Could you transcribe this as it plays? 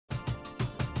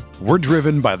We're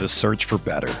driven by the search for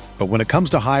better. But when it comes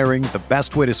to hiring, the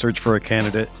best way to search for a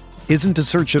candidate isn't to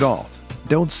search at all.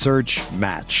 Don't search,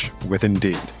 match with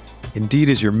Indeed. Indeed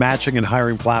is your matching and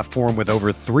hiring platform with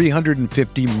over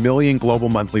 350 million global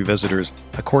monthly visitors,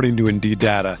 according to Indeed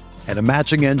data, and a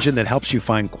matching engine that helps you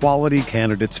find quality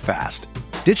candidates fast.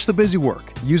 Ditch the busy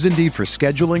work. Use Indeed for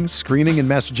scheduling, screening, and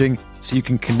messaging so you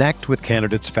can connect with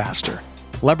candidates faster.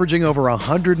 Leveraging over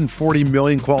 140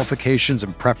 million qualifications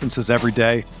and preferences every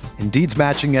day, Indeed's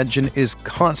matching engine is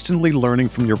constantly learning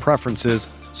from your preferences,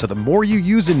 so the more you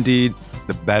use Indeed,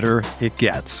 the better it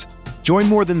gets. Join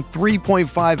more than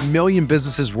 3.5 million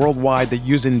businesses worldwide that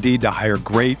use Indeed to hire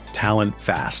great talent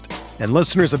fast. And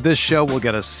listeners of this show will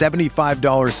get a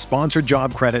 $75 sponsored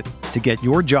job credit to get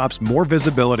your jobs more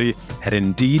visibility at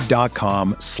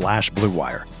Indeed.com/Blue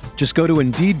Wire. Just go to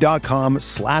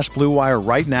Indeed.com/Blue Wire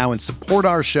right now and support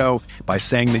our show by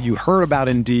saying that you heard about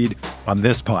Indeed on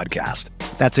this podcast.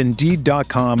 That's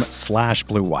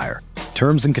Indeed.com/Blue Wire.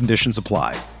 Terms and conditions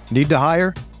apply. Need to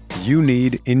hire? You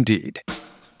need Indeed.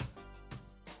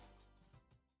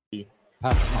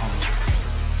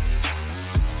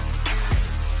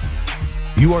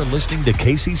 You are listening to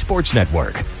KC Sports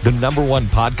Network, the #1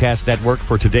 podcast network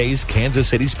for today's Kansas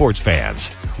City sports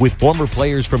fans. With former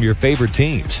players from your favorite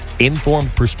teams,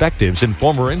 informed perspectives, and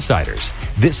former insiders,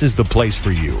 this is the place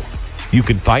for you. You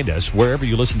can find us wherever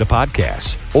you listen to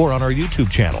podcasts, or on our YouTube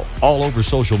channel, all over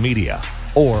social media,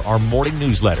 or our morning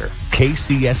newsletter,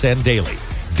 KCSN Daily,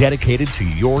 dedicated to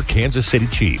your Kansas City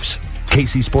Chiefs.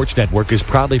 KC Sports Network is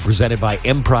proudly presented by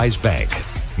Emprise Bank,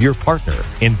 your partner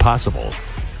in possible.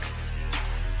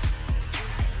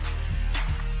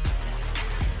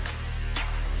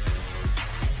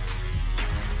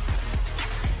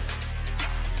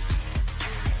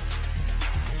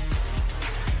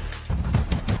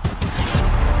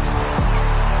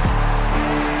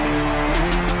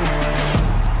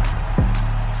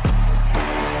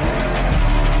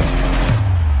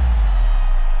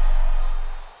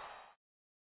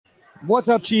 What's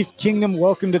up, Chiefs Kingdom?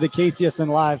 Welcome to the KCSN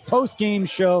Live post-game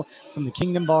show from the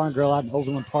Kingdom Bar and Grill out in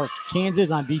Overland Park,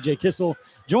 Kansas. I'm BJ Kissel,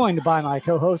 joined by my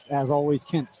co-host, as always,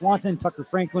 Kent Swanson, Tucker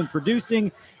Franklin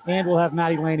producing, and we'll have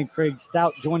Maddie Lane and Craig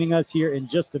Stout joining us here in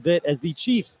just a bit as the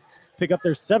Chiefs pick up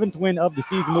their 7th win of the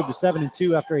season, move to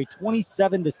 7-2 after a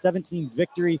 27-17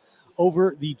 victory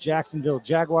over the Jacksonville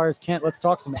Jaguars. Kent, let's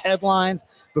talk some headlines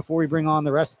before we bring on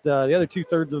the rest, the other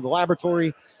 2/3 of the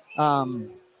laboratory.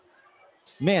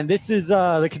 Man, this is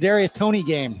the Kadarius Toney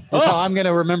game. That's how I'm going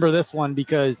to remember this one,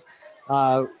 because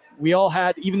we all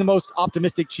had, even the most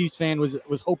optimistic Chiefs fan was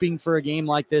hoping for a game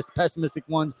like this. The pessimistic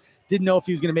ones didn't know if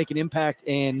he was going to make an impact.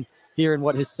 And here in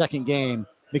his second game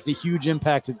makes a huge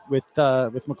impact with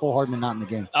McCole Hardman not in the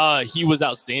game. He was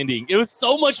outstanding. It was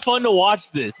so much fun to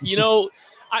watch this. You know,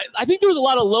 I think there was a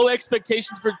lot of low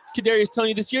expectations for Kadarius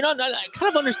Toney this year. Not kind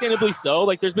of understandably so.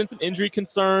 Like, there's been some injury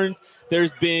concerns.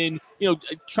 There's been,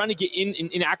 trying to get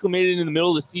in acclimated in the middle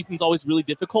of the season is always really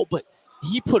difficult. But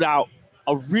he put out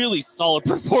a really solid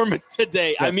performance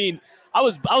today. Yeah. I mean, I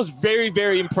was very,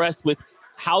 very impressed with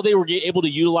how they were able to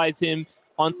utilize him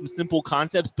on some simple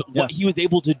concepts. But what he was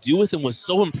able to do with him was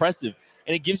so impressive.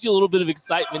 And it gives you a little bit of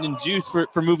excitement and juice for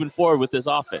moving forward with this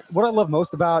offense. What I love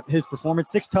most about his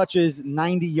performance, 6 touches,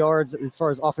 90 yards as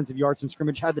far as offensive yards from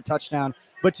scrimmage, had the touchdown.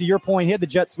 But to your point, he had the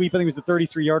jet sweep. I think it was the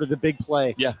 33-yarder, the big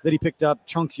play that he picked up,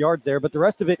 chunks yards there. But the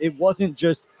rest of it wasn't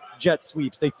just jet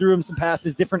sweeps. They threw him some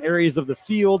passes, different areas of the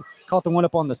field, caught the one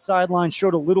up on the sideline,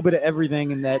 showed a little bit of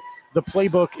everything, and that the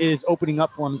playbook is opening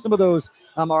up for him. And some of those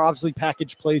are obviously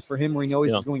package plays for him where he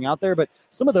knows he's going out there. But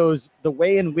some of those, the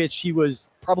way in which he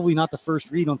was probably not the first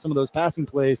read on some of those passing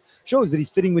plays, shows that he's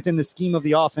fitting within the scheme of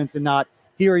the offense and not,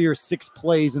 here are your 6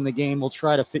 plays in the game, we'll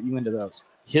try to fit you into those.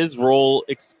 His role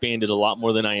expanded a lot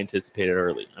more than I anticipated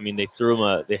early. I mean, they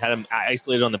had him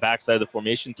isolated on the backside of the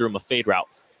formation, threw him a fade route,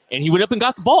 and he went up and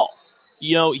got the ball.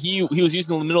 He was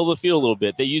used in the middle of the field a little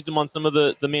bit. They used him on some of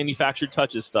the manufactured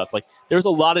touches stuff. Like, there's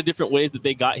a lot of different ways that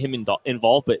they got him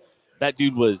involved, but that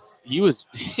dude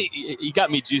he got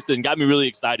me juiced and got me really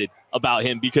excited about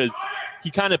him, because he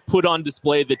kind of put on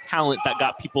display the talent that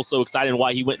got people so excited and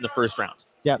why he went in the first round.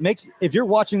 Yeah, if you're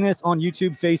watching this on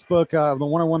YouTube, Facebook, the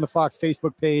 101 The Fox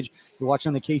Facebook page, you're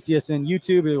watching on the KCSN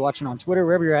YouTube, you're watching on Twitter,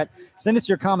 wherever you're at, send us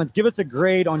your comments. Give us a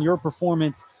grade on your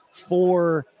performance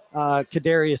for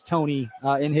Kadarius Toney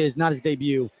in his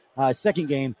debut, second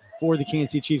game for the Kansas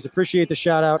City Chiefs. Appreciate the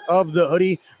shout out of the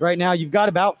hoodie. Right now, you've got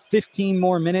about 15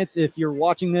 more minutes. If you're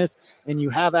watching this and you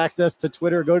have access to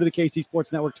Twitter, go to the KC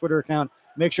Sports Network Twitter account.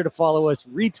 Make sure to follow us.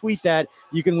 Retweet that.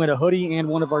 You can win a hoodie and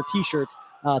one of our T-shirts.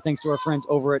 Thanks to our friends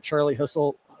over at Charlie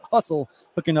Hustle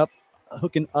hooking up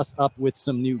hooking us up with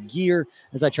some new gear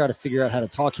as I try to figure out how to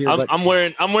talk here. I'm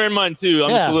wearing mine too. I'm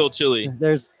just a little chilly.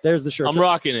 There's the shirt. I'm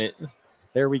rocking it.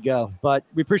 There we go. But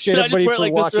we appreciate should everybody I just wear for it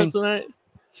like watching. this the rest of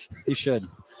the night? You should.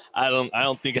 I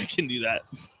don't think I can do that.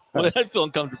 I feel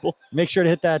uncomfortable. Make sure to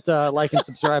hit that like and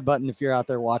subscribe button if you're out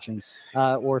there watching,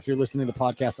 or if you're listening to the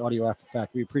podcast audio after the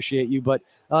fact. We appreciate you. But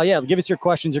give us your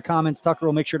questions, your comments. Tucker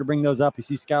will make sure to bring those up. We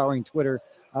see scouring Twitter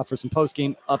for some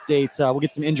post-game updates. We'll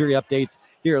get some injury updates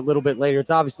here a little bit later.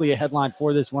 It's obviously a headline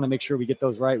for this. Want to make sure we get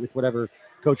those right with whatever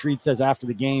Coach Reed says after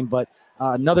the game. But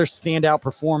another standout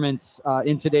performance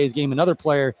in today's game. Another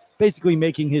player basically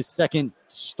making his second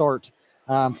start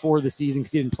for the season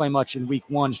because he didn't play much in week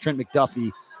one. Is Trent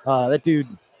McDuffie. That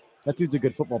dude's a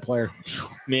good football player,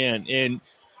 man. And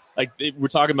like we're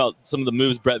talking about some of the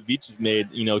moves Brett Veach has made.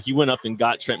 He went up and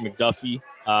got Trent McDuffie.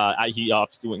 He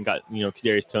obviously went and got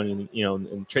Kadarius Toney in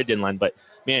the trade deadline. But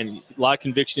man, a lot of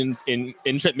conviction in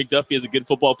Trent McDuffie as a good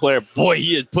football player. Boy,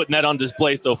 he is putting that on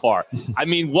display so far. I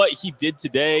mean, what he did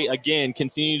today, again,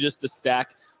 continue just to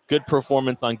stack good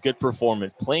performance on good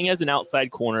performance. Playing as an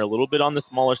outside corner, a little bit on the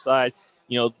smaller side.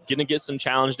 Going to get some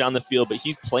challenge down the field, but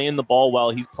he's playing the ball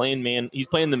well. He's playing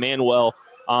the man well.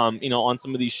 On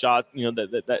some of these shots,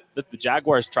 that the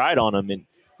Jaguars tried on him, and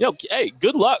hey,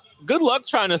 good luck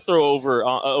trying to throw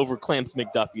over Clamps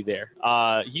McDuffie there.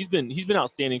 He's been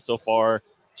outstanding so far.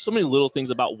 So many little things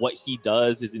about what he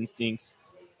does, his instincts,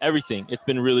 everything. It's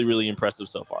been really, really impressive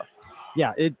so far.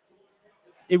 Yeah, it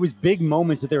was big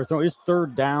moments that they were throwing. His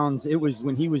third downs, it was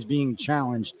when he was being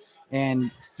challenged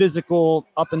and physical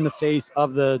up in the face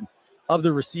of the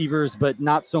receivers, but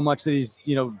not so much that he's,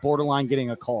 borderline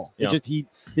getting a call. Yeah.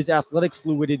 His athletic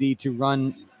fluidity to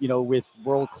run, with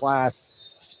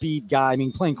world-class speed guy. I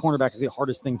mean, playing cornerback is the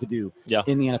hardest thing to do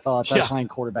in the NFL outside of playing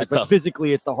quarterback. But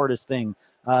physically, it's the hardest thing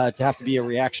to have to be a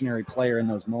reactionary player in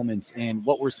those moments. And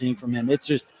what we're seeing from him, it's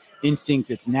just instincts.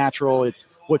 It's natural.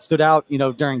 It's what stood out,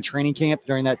 during training camp,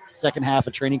 during that second half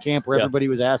of training camp where everybody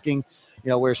was asking,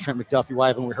 where's Trent McDuffie? Why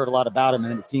haven't we heard a lot about him?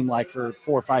 And it seemed like for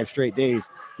 4 or 5 straight days,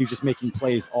 he was just making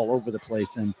plays all over the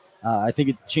place. And I think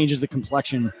it changes the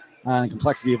complexion and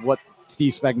complexity of what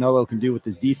Steve Spagnuolo can do with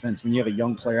his defense when you have a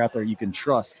young player out there you can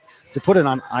trust to put it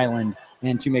on island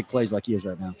and to make plays like he is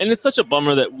right now. And it's such a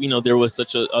bummer that, there was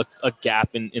such a gap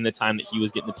in the time that he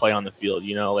was getting to play on the field.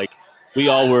 Like we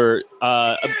all were,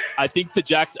 I think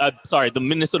the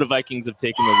Minnesota Vikings have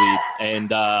taken the lead. And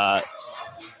the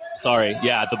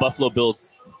Buffalo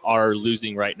Bills are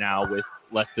losing right now with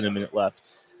less than a minute left.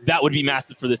 That would be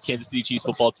massive for this Kansas City Chiefs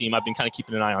football team. I've been kind of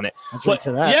keeping an eye on it.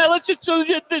 Yeah, let's just do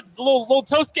the little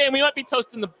toast game. We might be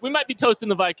toasting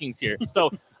the Vikings here.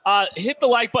 So hit the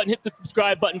like button, hit the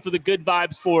subscribe button for the good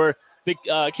vibes for the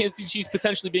Kansas City Chiefs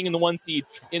potentially being in the 1 seed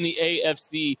in the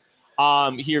AFC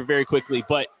here very quickly.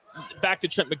 But back to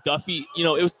Trent McDuffie,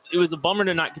 it was a bummer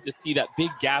to not get to see that big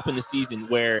gap in the season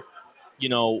where, he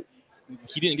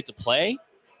didn't get to play.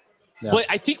 Yeah. But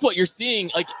I think what you're seeing,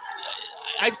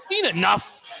 I've seen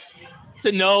enough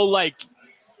to know, I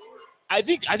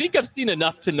think I've seen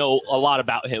enough to know a lot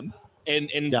about him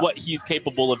and what he's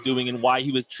capable of doing and why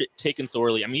he was taken so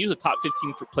early. I mean, he was a top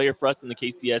 15 player for us in the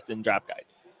KCS and draft guide.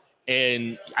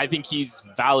 And I think he's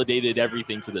validated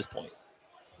everything to this point.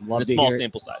 Love a small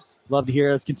sample size. Love to hear.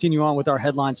 Let's continue on with our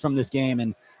headlines from this game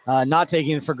and not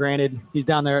taking it for granted. He's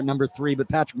down there at number 3, but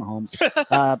Patrick Mahomes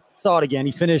saw it again.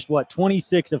 He finished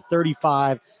 26 of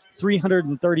 35,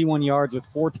 331 yards with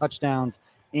 4 touchdowns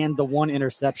and the 1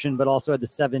 interception, but also had the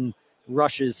 7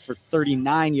 rushes for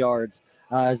 39 yards.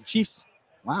 As the Chiefs,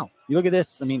 wow. You look at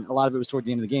this. I mean, a lot of it was towards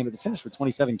the end of the game, but they finished with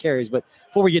 27 carries. But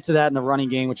before we get to that in the running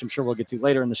game, which I'm sure we'll get to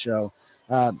later in the show,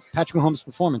 Patrick Mahomes'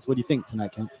 performance, what do you think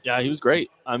tonight, Ken? Yeah, he was great.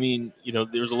 I mean,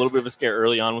 there was a little bit of a scare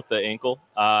early on with the ankle.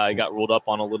 He got rolled up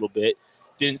on a little bit.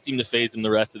 Didn't seem to phase him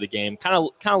the rest of the game. Kind of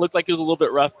looked like it was a little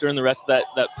bit rough during the rest of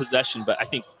that possession, but I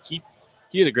think he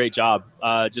did a great job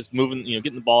just moving,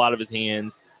 getting the ball out of his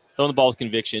hands, throwing the ball with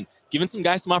conviction, giving some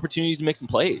guys some opportunities to make some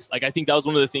plays. I think that was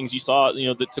one of the things you saw,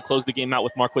 to close the game out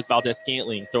with Marquez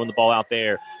Valdes-Scantling, throwing the ball out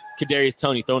there, Kadarius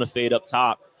Toney throwing a fade up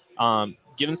top,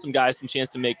 giving some guys some chance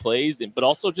to make plays, but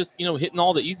also just, hitting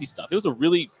all the easy stuff. It was a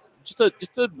really just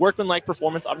a workmanlike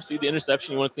performance. Obviously the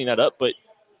interception, you want to clean that up, but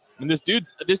I mean, this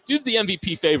dude's the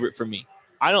MVP favorite for me.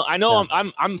 I know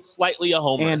I'm slightly a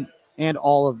homer. And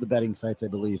all of the betting sites, I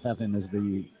believe, have him as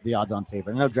the odds-on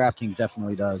favorite. I know DraftKings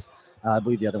definitely does. I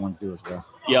believe the other ones do as well.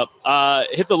 Yep.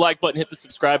 Hit the like button, hit the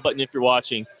subscribe button if you're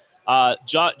watching.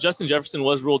 Justin Jefferson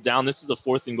was ruled down. This is a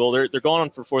 4th and goal. They're going on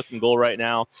for 4th and goal right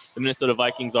now. The Minnesota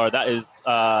Vikings are. That is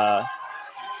they're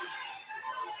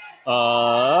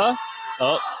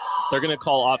going to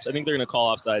call off. I think they're going to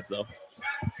call offsides, though.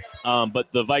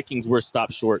 But the Vikings were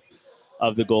stopped short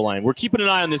of the goal line. We're keeping an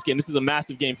eye on this game. This is a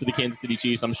massive game for the Kansas City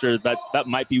Chiefs. I'm sure that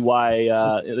might be why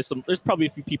there's probably a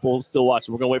few people still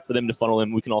watching. We're going to wait for them to funnel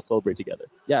in. We can all celebrate together.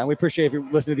 Yeah, and we appreciate if you're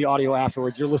listening to the audio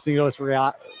afterwards. You're listening to us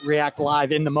react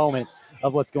live in the moment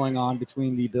of what's going on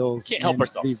between the Bills and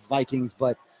the Vikings.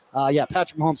 But,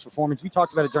 Patrick Mahomes' performance, we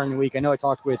talked about it during the week. I know I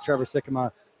talked with Trevor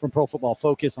Sikkema from Pro Football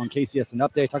Focus on KCSN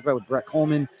Update. I talked about it with Brett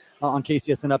Coleman on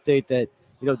KCSN Update that,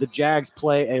 the Jags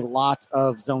play a lot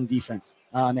of zone defense.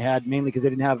 And they had mainly because they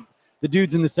didn't have the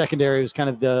dudes in the secondary. It was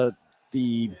kind of the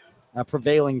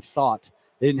prevailing thought.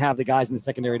 They didn't have the guys in the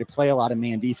secondary to play a lot of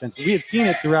man defense. But we had seen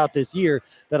it throughout this year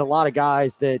that a lot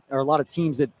of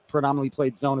teams that predominantly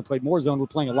played zone and played more zone were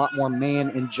playing a lot more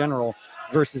man in general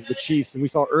versus the Chiefs. And we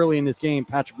saw early in this game,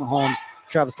 Patrick Mahomes,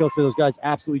 Travis Kelce, those guys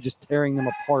absolutely just tearing them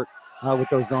apart with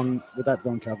that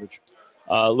zone coverage.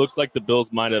 Looks like the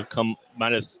Bills might have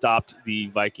stopped the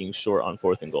Vikings short on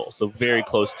 4th and goal. So very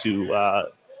close to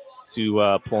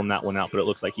pulling that one out, but it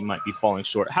looks like he might be falling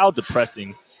short. How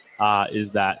depressing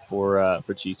is that for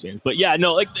Chiefs fans? But yeah,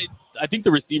 no, I think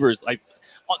the receivers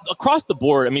across the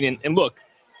board. I mean, and look,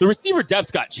 the receiver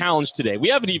depth got challenged today. We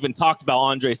haven't even talked about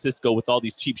Andre Cisco with all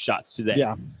these cheap shots today.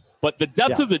 Yeah. But the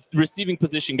depth of the receiving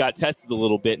position got tested a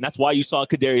little bit, and that's why you saw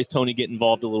Kadarius Toney get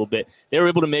involved a little bit. They were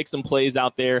able to make some plays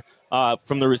out there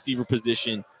from the receiver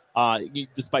position,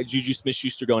 despite Juju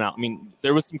Smith-Schuster going out. I mean,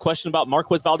 there was some question about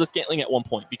Marquez Valdes-Scantling at one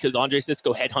point because Andre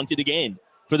Cisco headhunted again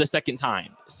for the second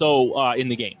time in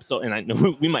the game. So, and I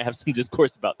know we might have some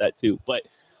discourse about that too. But,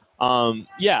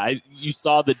 you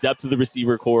saw the depth of the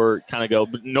receiver core kind of go.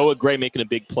 But Noah Gray making a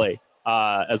big play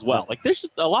as well. There's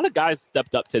just a lot of guys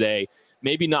stepped up today.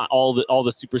 Maybe not all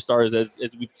the superstars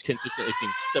as we've consistently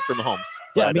seen, except for Mahomes.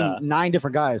 Yeah, but, 9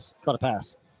 different guys caught a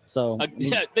pass. So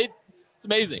it's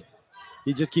amazing.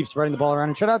 He just keeps spreading the ball around.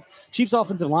 And shout out Chiefs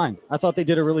offensive line. I thought they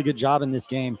did a really good job in this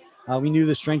game. We knew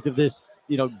the strength of this,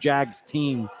 Jags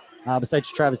team,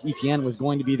 besides Travis Etienne, was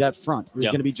going to be that front. It was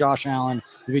going to be Josh Allen, it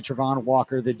would be Travon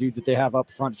Walker, the dudes that they have up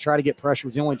front to try to get pressure. It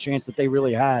was the only chance that they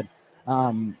really had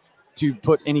to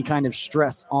put any kind of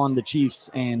stress on the Chiefs.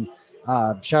 And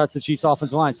shout out to the Chiefs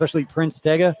offensive line, especially Prince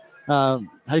Tega. How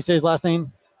do you say his last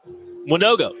name?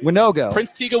 Winogo.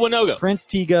 Prince Tega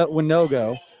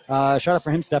Winogo. Shout out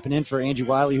for him stepping in for Angie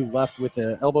Wiley, who left with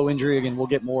the elbow injury. Again, we'll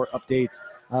get more updates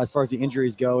as far as the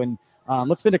injuries go. And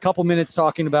let's spend a couple minutes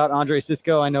talking about Andre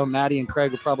Cisco. I know Maddie and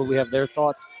Craig will probably have their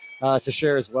thoughts to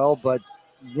share as well. But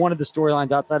one of the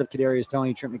storylines outside of Kadarius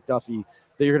Toney, Trent McDuffie,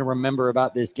 that you're going to remember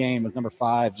about this game was number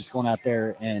 5, just going out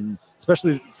there. And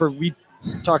especially we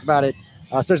talk about it,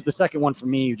 especially the second one for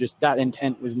me, just that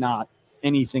intent was not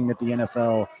anything that the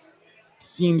NFL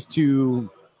seems to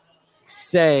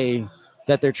say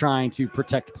that they're trying to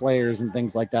protect players and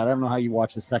things like that. I don't know how you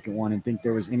watch the second one and think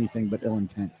there was anything but ill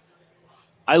intent.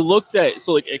 I looked at,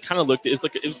 so it kind of looked, it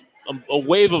was a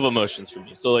wave of emotions for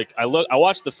me. So I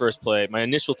watched the first play. My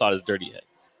initial thought is dirty hit.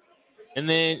 And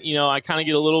then, I kind of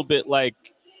get a little bit I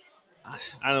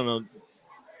don't know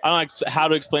how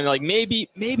to explain it. Maybe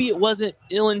it wasn't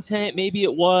ill intent. Maybe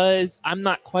it was. I'm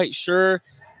not quite sure.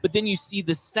 But then you see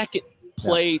the second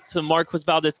play to Marquez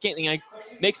Valdes-Scantling.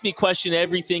 Makes me question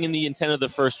everything in the intent of the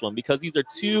first one, because these are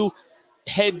 2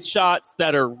 head shots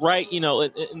that are right. In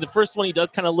the first one, he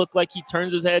does kind of look like he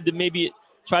turns his head to maybe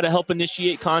try to help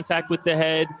initiate contact with the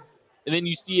head. And then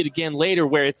you see it again later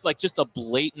where it's just a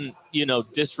blatant,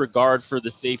 disregard for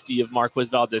the safety of Marquez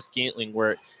Valdes-Scantling,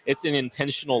 where it's an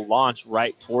intentional launch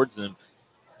right towards him.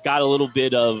 Got a little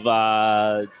bit of,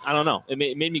 I don't know. It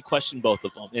made me question both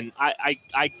of them. And I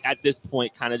at this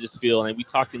point kind of just feel, and we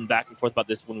talked in back and forth about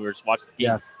this when we were just watching the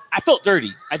game. Yeah. I felt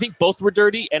dirty. I think both were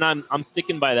dirty, and I'm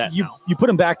sticking by that now. You put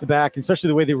them back to back, especially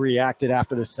the way they reacted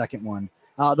after the second one.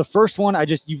 The first one,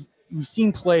 you've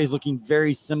seen plays looking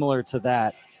very similar to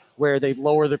that, where they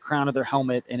lower the crown of their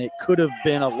helmet, and it could have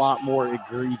been a lot more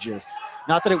egregious.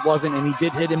 Not that it wasn't, and he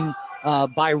did hit him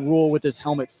by rule with his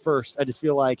helmet first. I just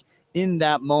feel like in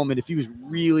that moment, if he was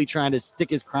really trying to stick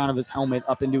his crown of his helmet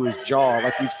up into his jaw,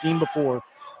 like we've seen before, it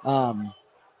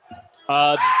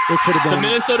could have been. The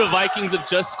Minnesota Vikings have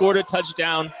just scored a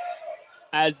touchdown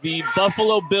as the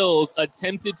Buffalo Bills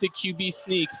attempted to QB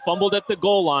sneak, fumbled at the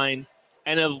goal line,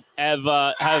 and have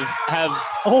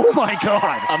oh my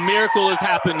God, a miracle has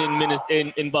happened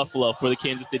in Buffalo for the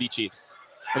Kansas City Chiefs.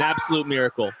 An absolute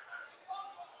miracle.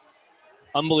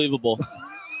 Unbelievable. Are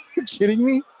you kidding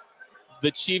me?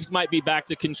 The Chiefs might be back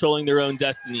to controlling their own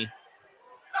destiny.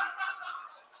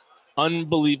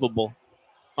 Unbelievable.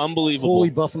 Holy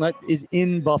Buffalo. That is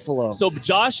in Buffalo. So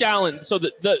Josh Allen,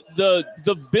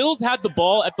 the Bills had the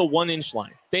ball at the 1-inch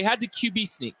line. They had to QB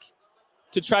sneak.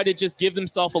 to try to just give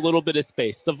themselves a little bit of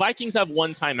space. The Vikings have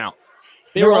one timeout.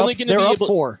 They're only going to be able.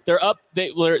 4. They're up.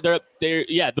 They're up.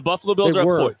 Yeah, the Buffalo Bills are up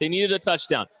 4. They needed a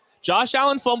touchdown. Josh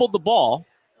Allen fumbled the ball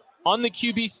on the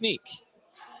QB sneak.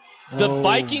 The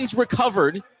Vikings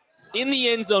recovered in the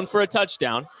end zone for a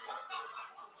touchdown,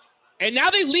 and now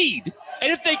they lead.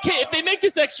 And if they make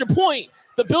this extra point,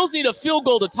 the Bills need a field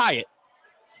goal to tie it.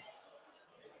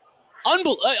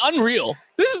 Unreal.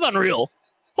 This is unreal.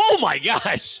 Oh my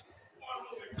gosh.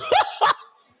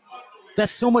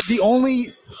 That's so much. The only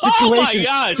situation,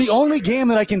 the only game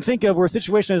that I can think of where a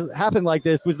situation has happened like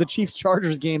this was the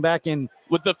Chiefs-Chargers game back in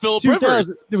with the Phillip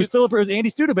Rivers. It was Phillip Rivers, Andy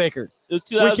Studebaker. It was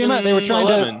 2011. They were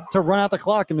trying to run out the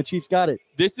clock, and the Chiefs got it.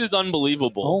 This is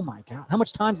unbelievable. Oh my God! How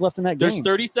much time's left in that game? There's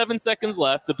 37 seconds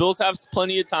left. The Bills have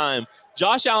plenty of time.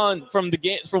 Josh Allen, from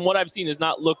what I've seen, has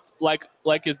not looked like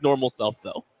his normal self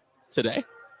though today.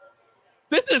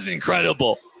 This is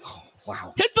incredible.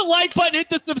 Wow. Hit the like button, hit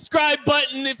the subscribe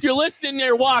button if you're listening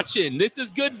or watching. This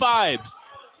is good vibes.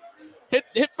 Hit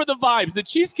for the vibes. The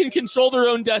Chiefs can control their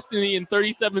own destiny in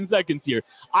 37 seconds here.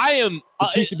 The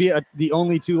Chiefs should be the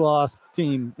only 2-loss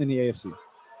team in the AFC.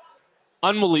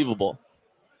 Unbelievable.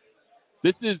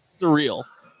 This is surreal.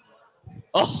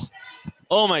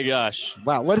 Oh my gosh.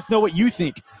 Wow. Let us know what you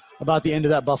think about the end of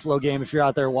that Buffalo game if you're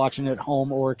out there watching at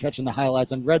home or catching the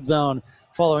highlights on Red Zone,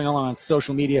 following along on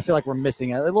social media. I feel like we're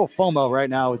missing a little FOMO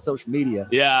right now with social media.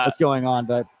 Yeah. What's going on,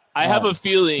 but I have a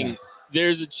feeling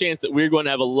there's a chance that we're going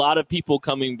to have a lot of people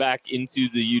coming back into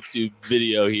the YouTube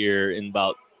video here in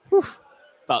about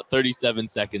 37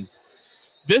 seconds.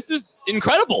 This is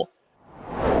incredible.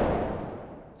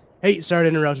 Hey, sorry to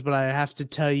interrupt, but I have to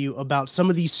tell you about some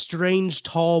of these strange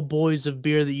tall boys of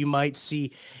beer that you might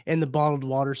see in the bottled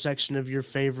water section of your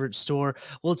favorite store.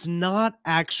 Well, it's not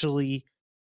actually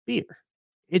beer.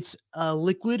 It's a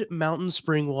liquid mountain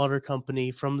spring water company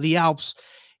from the Alps,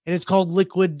 and it's called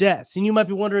Liquid Death. And you might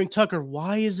be wondering, Tucker,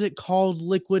 why is it called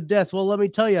Liquid Death? Well, let me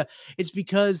tell you, it's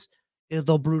because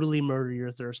they'll brutally murder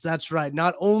your thirst. That's right.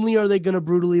 Not only are they going to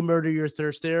brutally murder your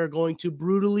thirst, they are going to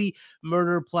brutally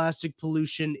murder plastic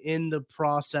pollution in the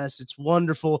process. It's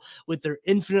wonderful with their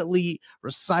infinitely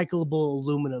recyclable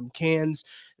aluminum cans.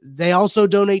 They also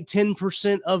donate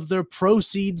 10% of their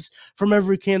proceeds from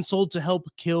every can sold to help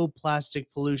kill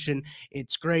plastic pollution.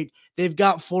 It's great. They've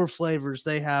got 4 flavors.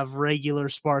 They have regular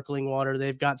sparkling water.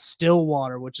 They've got still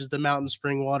water, which is the mountain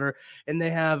spring water. And they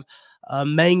have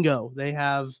mango. They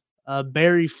have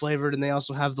berry flavored, and they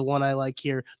also have the one I like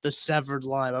here, the severed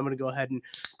lime. I'm going to go ahead and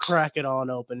crack it on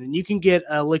open, and you can get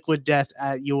a Liquid Death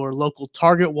at your local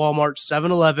Target, Walmart,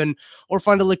 7-Eleven, or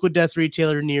find a Liquid Death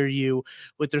retailer near you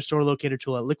with their store locator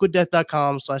tool at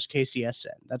liquiddeath.com/KCSN.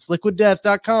 That's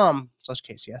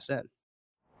liquiddeath.com/KCSN.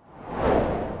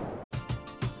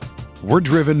 We're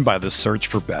driven by the search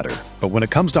for better, but when it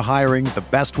comes to hiring, the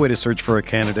best way to search for a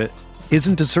candidate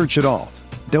isn't to search at all.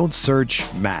 Don't search,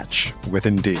 match with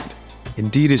Indeed.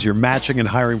 Indeed is your matching and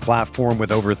hiring platform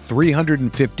with over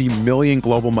 350 million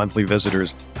global monthly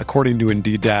visitors, according to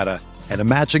Indeed data, and a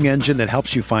matching engine that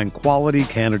helps you find quality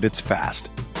candidates fast.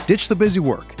 Ditch the busy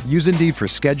work. Use Indeed for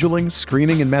scheduling,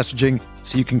 screening, and messaging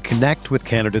so you can connect with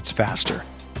candidates faster.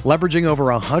 Leveraging over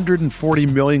 140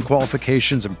 million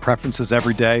qualifications and preferences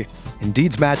every day,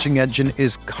 Indeed's matching engine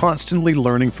is constantly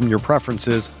learning from your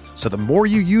preferences, so the more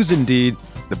you use Indeed,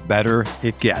 the better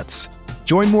it gets.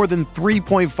 Join more than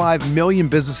 3.5 million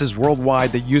businesses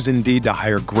worldwide that use Indeed to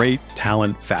hire great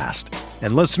talent fast.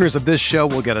 And listeners of this show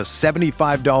will get a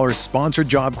 $75 sponsored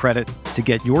job credit to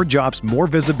get your jobs more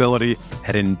visibility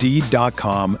at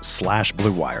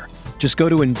Indeed.com/Blue Wire. Just go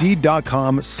to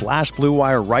Indeed.com/Blue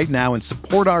Wire right now and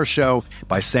support our show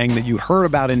by saying that you heard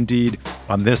about Indeed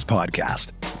on this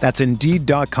podcast. That's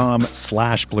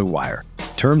Indeed.com/Blue Wire.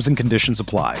 Terms and conditions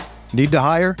apply. Need to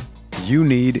hire? You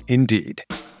need Indeed.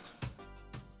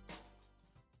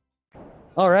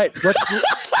 All right,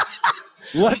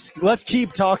 let's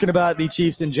keep talking about the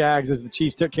Chiefs and Jags as the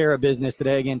Chiefs took care of business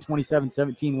today. Again,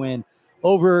 27-17 win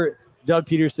over Doug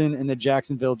Peterson and the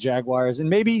Jacksonville Jaguars. And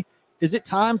maybe is it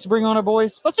time to bring on our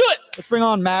boys? Let's do it. Let's bring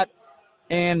on Matt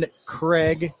and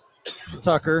Craig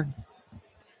Tucker.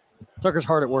 Tucker's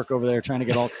hard at work over there trying to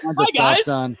get all kinds of stuff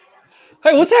done.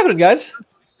 Hey, what's happening, guys?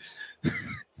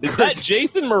 Is that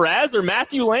Jason Mraz or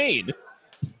Matthew Lane?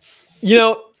 You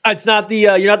know, it's not the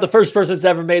you're not the first person that's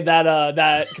ever made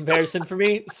that comparison for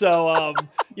me. So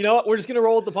you know what? We're just gonna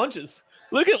roll with the punches.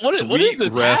 Look at what is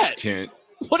this hat?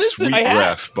 What is Sweet this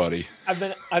ref, buddy?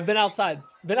 I've been outside.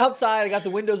 I got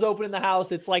the windows open in the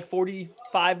house. It's like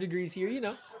 45 degrees here, you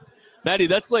know. Maddie,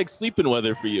 that's like sleeping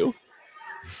weather for you.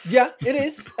 Yeah, it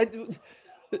is.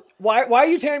 Why are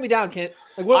you tearing me down, Kent?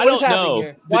 Like, what is happening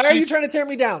here? Why are you trying to tear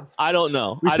me down? I don't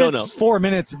know. We spent 4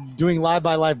 minutes doing live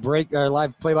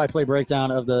play-by-play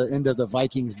breakdown of the end of the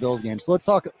Vikings-Bills game. So let's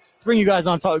bring you guys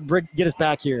on, get us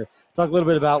back here. Talk a little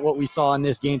bit about what we saw in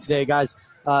this game today,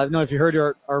 guys. I don't know if you heard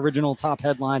our original top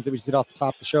headlines that we did off the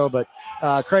top of the show, but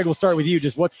Craig, we'll start with you.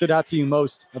 Just what stood out to you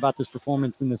most about this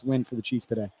performance and this win for the Chiefs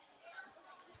today?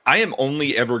 I am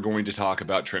only ever going to talk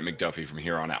about Trent McDuffie from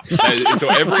here on out. So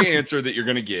every answer that you're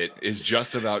going to get is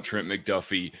just about Trent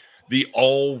McDuffie, the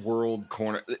all-world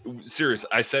corner. Serious,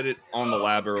 I said it on the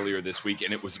lab earlier this week,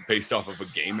 and it was based off of a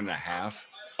game and a half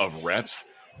of reps,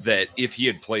 that if he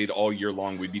had played all year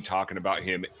long, we'd be talking about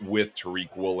him with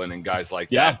Tariq Woolen and guys like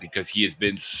that, because he has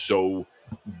been so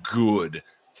good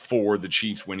for the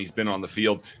Chiefs when he's been on the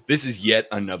field. This is yet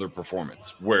another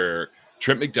performance where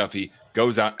Trent McDuffie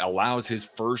goes out, allows his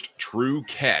first true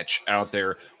catch out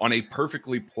there on a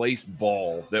perfectly placed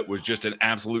ball that was just an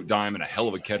absolute dime and a hell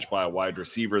of a catch by a wide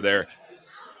receiver there.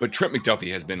 But Trent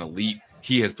McDuffie has been elite.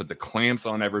 He has put the clamps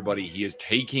on everybody. He is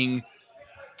taking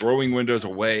throwing windows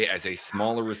away as a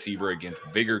smaller receiver against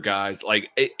bigger guys.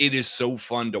 Like, it is so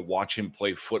fun to watch him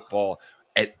play football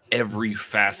at every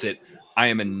facet. I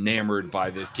am enamored by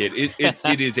this kid.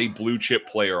 It is a blue chip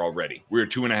player already. We're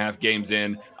 2.5 games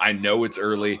in. I know it's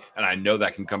early, and I know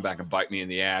that can come back and bite me in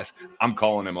the ass. I'm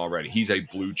calling him already. He's a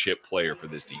blue chip player for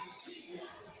this defense.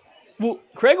 Well,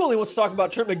 Craig only wants to talk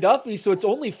about Trent McDuffie, so it's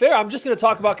only fair. I'm just going to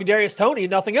talk about Kadarius Toney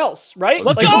and nothing else, right?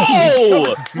 Let's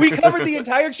go! We covered the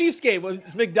entire Chiefs game.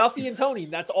 It's McDuffie and Toney.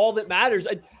 That's all that matters.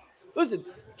 Listen,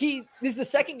 this is the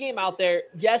second game out there.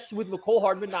 Yes, with Mecole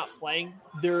Hardman not playing,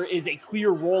 there is a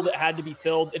clear role that had to be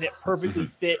filled, and it perfectly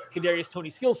fit Kadarius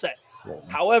Toney's skill set.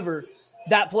 However,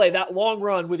 that play, that long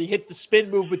run where he hits the spin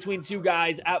move between two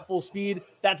guys at full speed,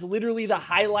 that's literally the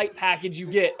highlight package you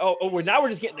get. Now we're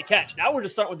just getting the catch. Now we're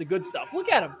just starting with the good stuff. Look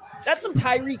at him. That's some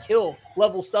Tyreek Hill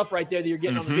level stuff right there that you're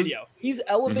getting on the video. He's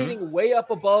elevating way up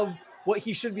above what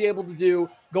he should be able to do,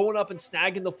 going up and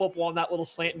snagging the football on that little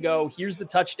slant and go. Here's the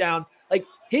touchdown. Like,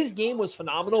 his game was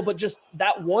phenomenal, but just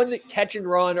that one catch and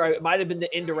run, or it might have been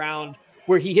the end around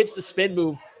where he hits the spin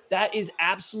move, that is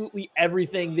absolutely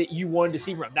everything that you wanted to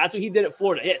see from him. That's what he did at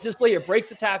Florida. Yes, this player breaks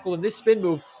the tackle and this spin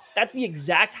move, that's the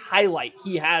exact highlight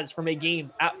he has from a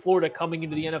game at Florida coming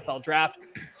into the NFL draft.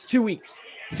 It's 2 weeks.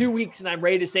 2 weeks, and I'm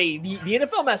ready to say the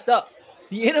NFL messed up.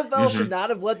 The NFL should not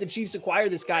have let the Chiefs acquire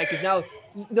this guy, because now,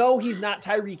 no, he's not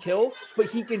Tyreek Hill, but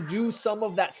he can do some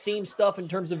of that same stuff in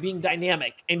terms of being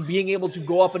dynamic and being able to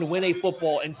go up and win a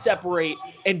football and separate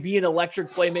and be an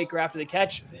electric playmaker after the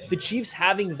catch. The Chiefs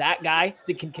having that guy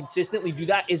that can consistently do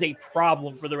that is a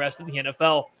problem for the rest of the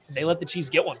NFL. They let the Chiefs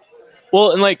get one.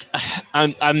 Well, and like,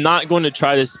 I'm not going to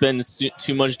try to spend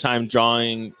too much time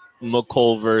drawing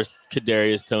Mecole versus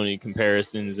Kadarius Toney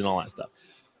comparisons and all that stuff.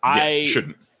 I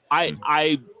shouldn't.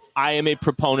 I am a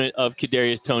proponent of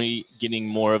Kadarius Toney getting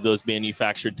more of those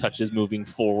manufactured touches moving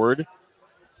forward.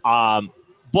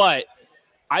 But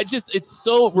it's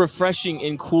so refreshing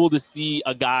and cool to see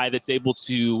a guy that's able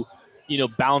to,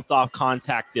 bounce off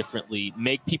contact differently,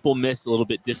 make people miss a little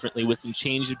bit differently with some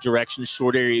change of direction,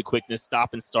 short area quickness,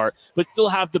 stop and start, but still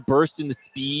have the burst and the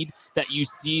speed that you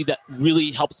see that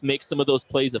really helps make some of those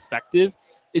plays effective.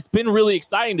 It's been really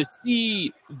exciting to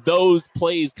see those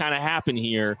plays kind of happen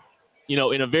here,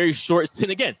 in a very short,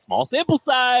 and again, small sample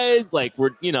size,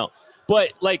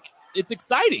 but it's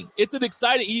exciting. It's an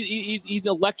exciting, he's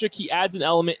electric. He adds an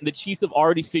element, and the Chiefs have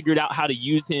already figured out how to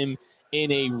use him in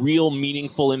a real,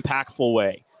 meaningful, impactful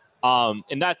way.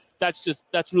 And that's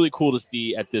really cool to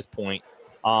see at this point.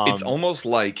 It's almost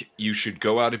like you should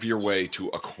go out of your way to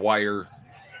acquire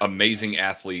amazing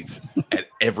athletes at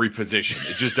every position.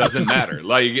 It just doesn't matter.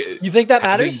 Like, you think that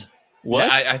matters?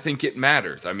 I think it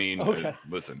matters. I mean,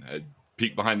 listen,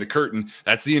 peek behind the curtain.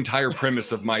 That's the entire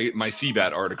premise of my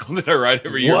CBAT article that I write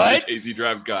every year. What? The KC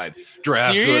Draft Guide.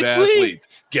 Draft Seriously? Good athletes.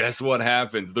 Guess what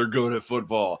happens? They're good at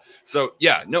football. So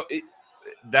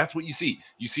that's what you see.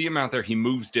 You see him out there. He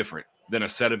moves different than a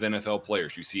set of NFL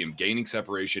players. You see him gaining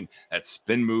separation, that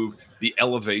spin move, the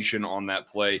elevation on that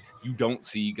play. You don't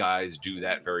see guys do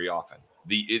that very often.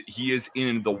 He is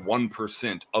in the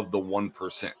 1% of the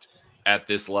 1% at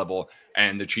this level,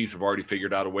 and the Chiefs have already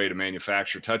figured out a way to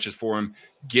manufacture touches for him,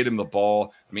 get him the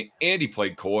ball. I mean, Andy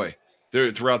played coy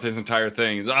throughout this entire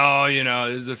thing.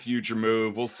 This is a future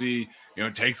move. We'll see.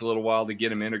 It takes a little while to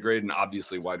get him integrated, and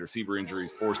obviously wide receiver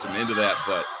injuries forced him into that,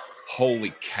 but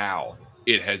holy cow.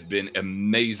 It has been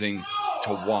amazing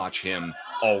to watch him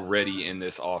already in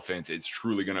this offense. It's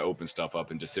truly going to open stuff up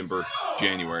in December,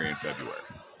 January, and February.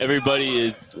 Everybody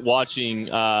is watching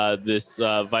this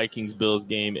Vikings-Bills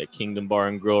game at Kingdom Bar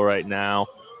and Grill right now.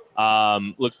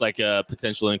 Looks like a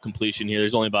potential incompletion here.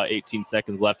 There's only about 18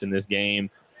 seconds left in this game.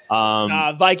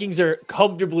 Vikings are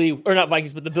comfortably, or not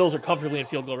Vikings, but the Bills are comfortably in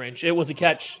field goal range. It was a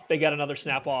catch. They got another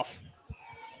snap off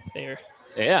there.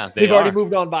 Yeah, they've already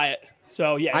moved on by it.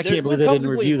 So, yeah. I can't believe they didn't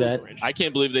review that. I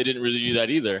can't believe they didn't review that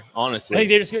either, honestly. I think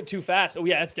they just get too fast. Oh,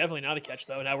 yeah, that's definitely not a catch,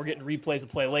 though. Now we're getting replays of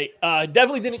play late.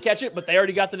 Definitely didn't catch it, but they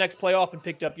already got the next play off and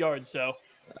picked up yards. So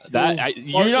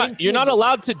you're not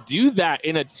allowed to do that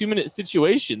in a 2-minute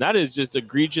situation. That is just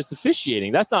egregious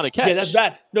officiating. That's not a catch. Yeah, that's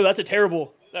bad. No, that's a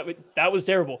terrible. That was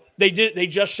terrible. They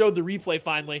just showed the replay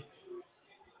finally.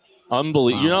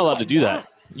 Unbelievable. You're not allowed to do that.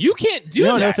 You can't do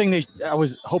that. Another thing I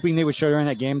was hoping they would show during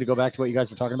that game, to go back to what you guys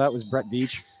were talking about, was Brett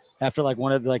Veach after like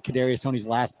one of Kadarius Toney's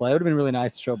last play. It would have been really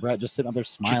nice to show Brett just sitting up there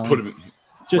smiling. Put him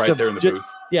right there in the booth.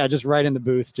 Yeah, just right in the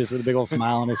booth, just with a big old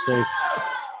smile on his face.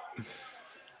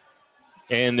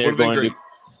 And they're going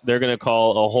to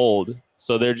call a hold.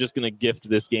 So they're just going to gift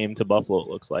this game to Buffalo, it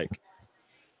looks like.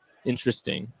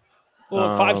 Interesting.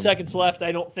 Well, 5 seconds left.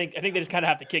 I think they just kind of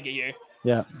have to kick it here.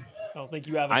 Yeah. I don't think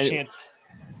you have a chance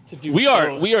to do. We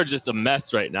are just a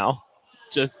mess right now.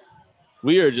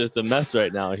 We are just a mess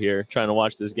right now here trying to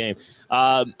watch this game.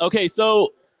 Okay, so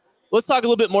let's talk a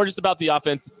little bit more just about the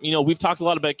offense. We've talked a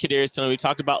lot about Kadarius Toney. We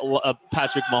talked about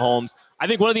Patrick Mahomes. I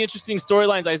think one of the interesting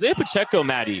storylines, Isaiah Pacheco,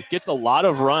 Maddie, gets a lot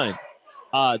of run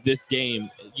this game.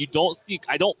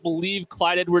 I don't believe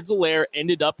Clyde Edwards-Helaire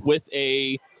ended up with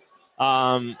I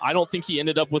don't think he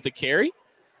ended up with a carry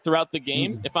throughout the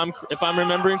game, if I'm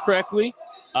remembering correctly.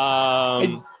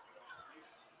 Yeah,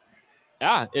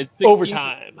 it's 16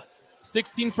 overtime.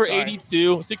 16 for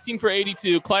 82. 16 for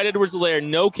 82. Clyde Edwards-Helaire,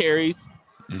 no carries.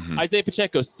 Isaiah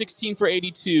Pacheco, 16 for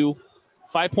 82,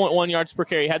 5.1 yards per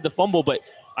carry. Had the fumble, but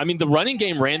I mean the running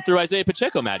game ran through Isaiah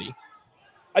Pacheco, Maddie.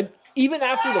 Even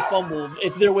after the fumble,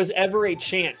 if there was ever a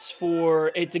chance for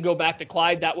it to go back to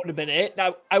Clyde, that would have been it.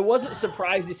 Now, I wasn't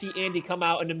surprised to see Andy come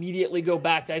out and immediately go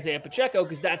back to Isaiah Pacheco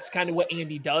because that's kind of what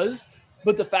Andy does.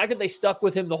 But the fact that they stuck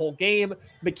with him the whole game,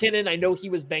 McKinnon, I know he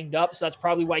was banged up, so that's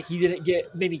probably why he didn't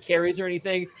get many carries or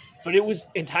anything. But it was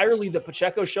entirely the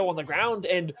Pacheco show on the ground,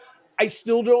 and there's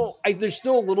still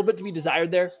a little bit to be desired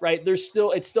there, right? It's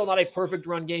still not a perfect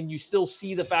run game. You still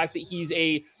see the fact that he's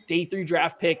a day 3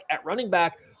 draft pick at running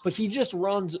back, but he just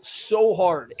runs so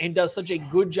hard and does such a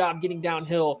good job getting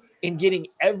downhill and getting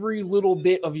every little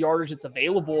bit of yardage that's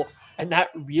available. And that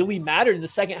really mattered in the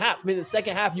second half. I mean, in the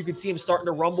second half, you could see him starting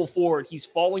to rumble forward. He's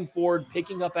falling forward,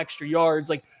 picking up extra yards.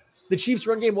 Like, the Chiefs'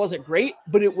 run game wasn't great,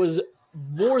 but it was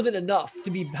more than enough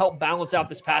to help balance out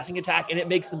this passing attack, and it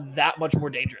makes them that much more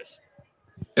dangerous.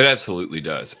 It absolutely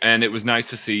does. And it was nice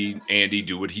to see Andy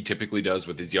do what he typically does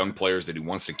with his young players that he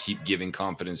wants to keep giving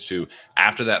confidence to.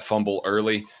 After that fumble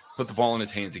early, put the ball in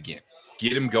his hands again.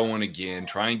 Get him going again.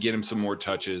 Try and get him some more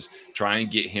touches. Try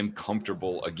and get him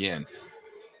comfortable again.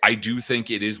 I do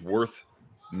think it is worth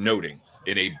noting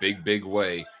in a big, big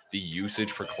way the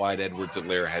usage for Clyde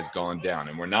Edwards-Helaire has gone down.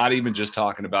 And we're not even just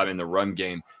talking about in the run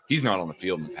game. He's not on the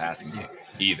field in the passing game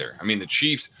either. I mean, the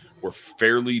Chiefs were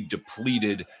fairly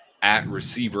depleted at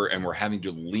receiver, and we're having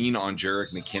to lean on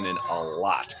Jerick McKinnon a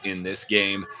lot in this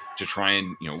game to try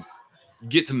and,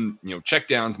 get some, check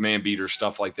downs, man beaters,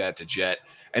 stuff like that to Jet.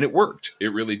 And it worked.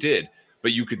 It really did.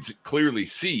 But you could clearly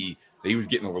see that he was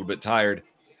getting a little bit tired.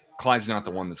 Clyde's not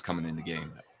the one that's coming in the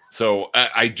game. So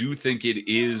I do think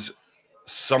it is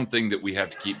something that we have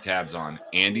to keep tabs on.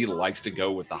 Andy likes to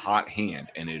go with the hot hand,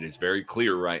 and it is very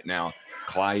clear right now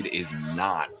Clyde is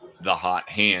not the hot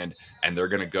hand, and they're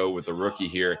going to go with the rookie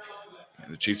here.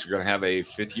 And the Chiefs are going to have a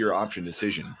 5th-year option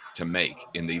decision to make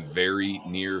in the very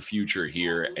near future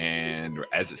here. And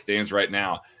as it stands right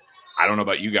now, I don't know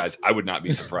about you guys, I would not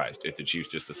be surprised if the Chiefs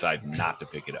just decide not to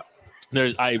pick it up.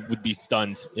 I would be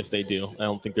stunned if they do. I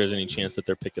don't think there's any chance that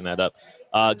they're picking that up.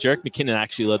 Jerick McKinnon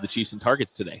actually led the Chiefs in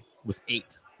targets today with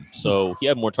 8. So he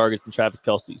had more targets than Travis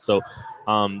Kelce. So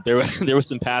there was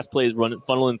some pass plays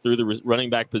funneling through the running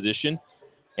back position,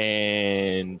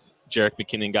 and Jerick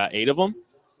McKinnon got 8 of them,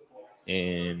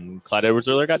 and Clyde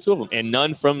Edwards-Helaire got 2 of them, and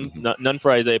none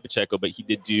for Isaiah Pacheco, but he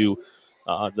did do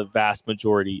the vast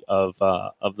majority of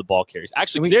the ball carries.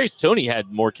 Actually, Kadarius Toney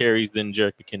had more carries than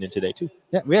Jerick McKinnon today too.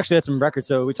 Yeah, we actually had some records.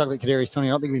 So we talked about Kadarius Toney.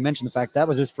 I don't think we mentioned the fact that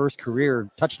was his first career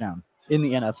touchdown in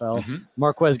the NFL.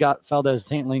 Marquez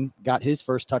Valdez-Scantling got his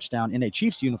first touchdown in a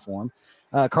Chiefs uniform.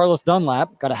 Carlos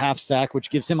Dunlap got a half sack, which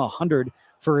gives him 100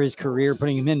 for his career,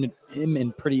 putting him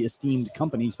in pretty esteemed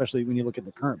company, especially when you look at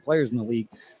the current players in the league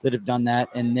that have done that.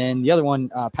 And then the other one,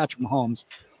 Patrick Mahomes,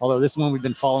 although this one we've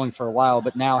been following for a while,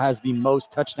 but now has the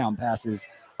most touchdown passes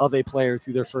of a player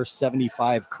through their first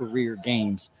 75 career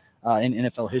games in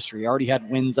NFL history. Already had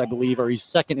wins, I believe, or he's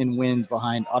second in wins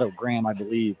behind Otto Graham, I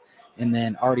believe, and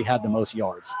then already had the most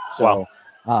yards. So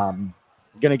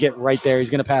going to get right there. He's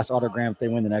going to pass Otto Graham if they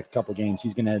win the next couple games.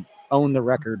 He's going to own the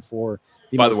record for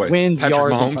most wins, Patrick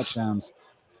yards, Mahomes, and touchdowns.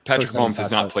 Patrick Mahomes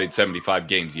has not played 75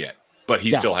 games yet, but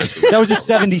he still has to. That was his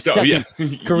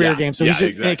 72nd career game, so he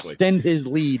should extend his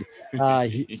lead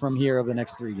from here over the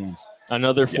next 3 games.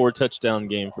 Another 4-touchdown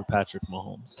game for Patrick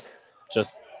Mahomes.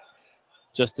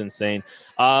 Just insane.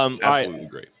 Absolutely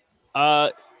great.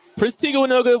 Prince Tega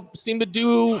Wanogho seemed to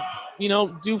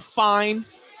do fine.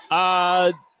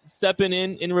 Stepping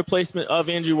in replacement of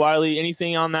Andrew Wiley.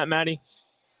 Anything on that, Maddie?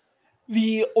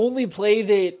 The only play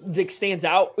that stands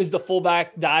out is the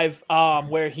fullback dive,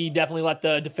 where he definitely let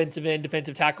the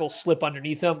defensive tackle slip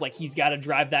underneath him. Like, he's got to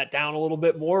drive that down a little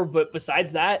bit more. But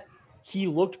besides that, he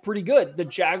looked pretty good. The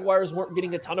Jaguars weren't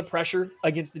getting a ton of pressure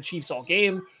against the Chiefs all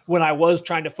game. When I was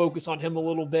trying to focus on him a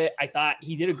little bit, I thought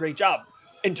he did a great job.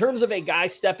 In terms of a guy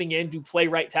stepping in to play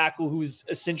right tackle, who's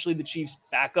essentially the Chiefs'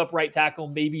 backup right tackle,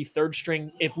 maybe third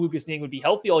string if Lucas Niang would be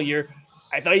healthy all year,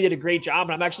 I thought he did a great job,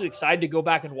 and I'm actually excited to go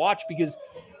back and watch because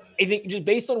I think just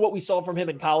based on what we saw from him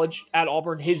in college at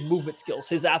Auburn, his movement skills,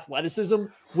 his athleticism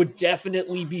would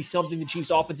definitely be something the Chiefs'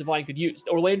 offensive line could use.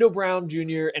 Orlando Brown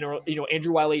Jr. and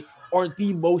Andrew Wiley aren't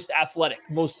the most athletic,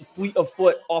 most fleet of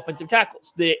foot offensive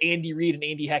tackles that Andy Reid and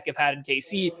Andy Heck have had in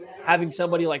KC. Having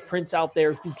somebody like Prince out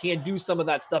there who can do some of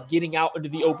that stuff, getting out into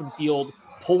the open field,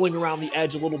 pulling around the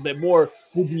edge a little bit more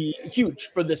will be huge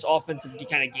for this offensive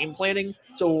kind of game planning.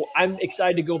 So I'm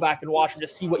excited to go back and watch him to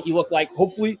see what he looked like.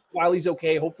 Hopefully Wiley's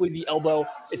okay. Hopefully the elbow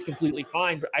is completely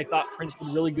fine. But I thought Prince did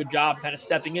a really good job kind of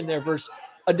stepping in there versus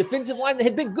a defensive line that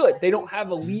had been good. They don't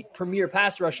have elite premier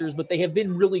pass rushers, but they have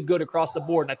been really good across the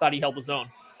board. And I thought he held his own.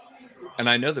 And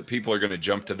I know that people are going to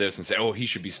jump to this and say, oh, he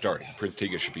should be starting. Prince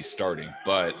Tega should be starting.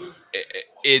 But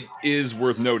it is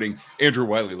worth noting Andrew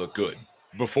Wiley looked good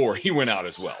before he went out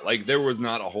as well. Like, there was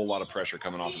not a whole lot of pressure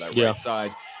coming off of that right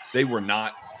side. They were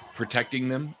not protecting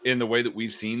them in the way that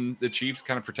we've seen the Chiefs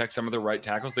kind of protect some of their right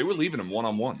tackles. They were leaving them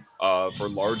one-on-one for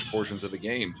large portions of the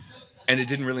game, and it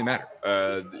didn't really matter.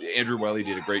 Andrew Wiley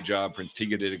did a great job. Prince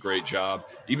Tega did a great job.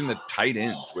 Even the tight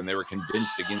ends, when they were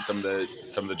condensed against some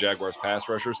of the Jaguars pass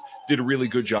rushers, did a really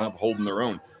good job holding their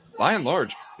own. By and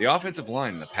large, the offensive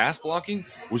line, the pass blocking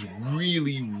was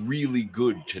really, really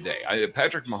good today.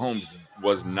 Patrick Mahomes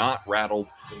was not rattled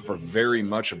for very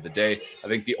much of the day. I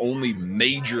think the only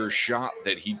major shot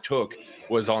that he took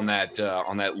was on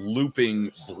that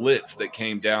looping blitz that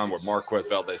came down where Marquez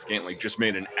Valdes-Scantling just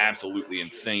made an absolutely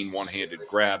insane one-handed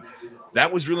grab.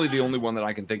 That was really the only one that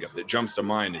I can think of that jumps to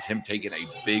mind, is him taking a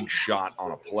big shot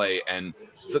on a play. And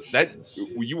so that,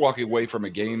 when you walk away from a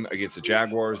game against the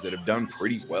Jaguars that have done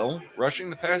pretty well rushing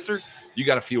the passer, you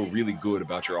got to feel really good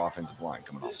about your offensive line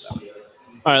coming off that.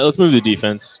 All right, let's move to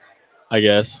defense, I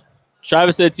guess.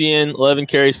 Travis Etienne, 11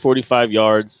 carries, 45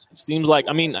 yards. Seems like,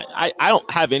 I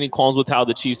don't have any qualms with how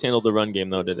the Chiefs handled the run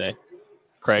game, though, today.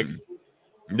 Craig?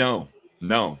 No,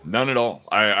 none at all.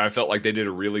 I felt like they did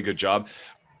a really good job.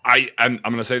 I'm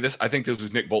going to say this. I think this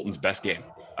was Nick Bolton's best game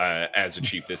as a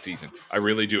Chief this season. I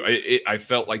really do. I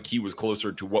felt like he was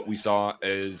closer to what we saw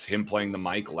as him playing the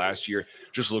mic last year.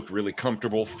 Just looked really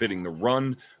comfortable fitting the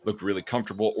run, looked really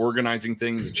comfortable organizing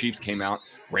things. The Chiefs came out,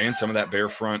 ran some of that bare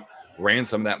front, ran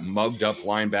some of that mugged up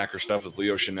linebacker stuff with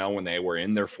Leo Chanel when they were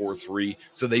in their 4-3.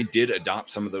 So they did adopt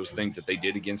some of those things that they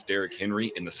did against Derrick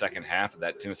Henry in the second half of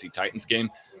that Tennessee Titans game.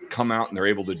 Come out and they're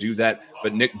able to do that.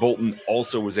 But Nick Bolton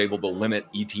also was able to limit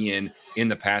Etienne in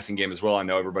the passing game as well. I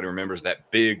know everybody remembers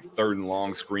that big 3rd and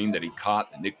long screen that he caught.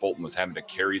 Nick Bolton was having to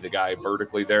carry the guy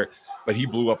vertically there, but he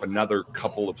blew up another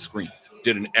couple of screens.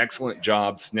 Did an excellent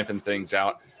job sniffing things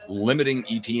out, limiting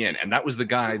Etienne. And that was the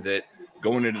guy that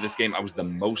going into this game I was the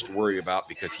most worried about,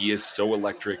 because he is so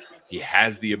electric. He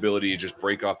has the ability to just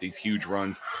break off these huge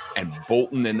runs, and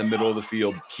Bolton in the middle of the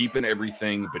field, keeping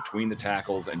everything between the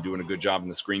tackles and doing a good job in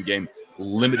the screen game,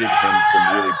 limited him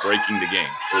from really breaking the game.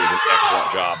 So it was an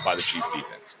excellent job by the Chiefs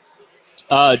defense.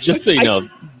 Just so you know,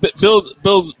 Bills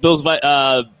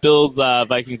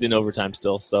Vikings in overtime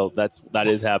still, so that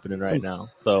is happening right now.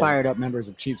 So fired up members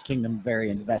of Chiefs Kingdom, very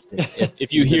invested.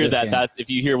 If you hear that, if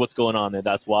you hear what's going on there,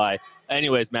 that's why.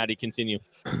 Anyways, Maddie, continue.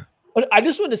 I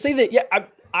just wanted to say that,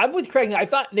 I'm with Craig. I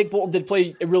thought Nick Bolton did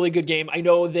play a really good game. I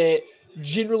know that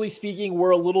generally speaking,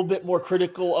 were a little bit more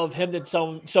critical of him than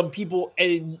some people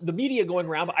in the media going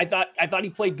around. But I thought he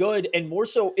played good, and more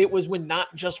so it was when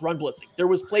not just run blitzing. There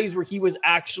was plays where he was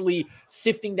actually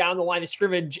sifting down the line of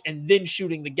scrimmage and then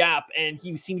shooting the gap, and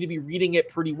he seemed to be reading it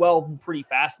pretty well and pretty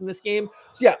fast in this game.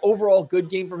 So yeah, overall good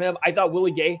game from him. I thought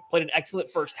Willie Gay played an excellent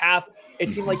first half.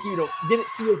 It seemed like didn't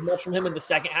see as much from him in the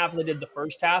second half as I did the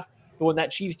first half. But when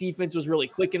that Chiefs defense was really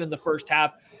clicking in the first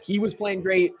half, he was playing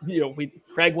great.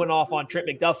 Craig went off on Trent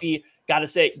McDuffie. Got to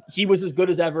say, he was as good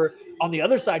as ever. On the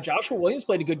other side, Joshua Williams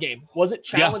played a good game. Wasn't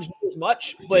challenged as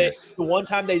much, but the one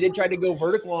time they did try to go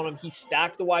vertical on him, he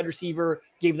stacked the wide receiver,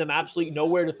 gave them absolutely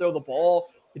nowhere to throw the ball.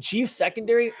 The Chiefs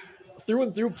secondary, through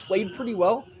and through, played pretty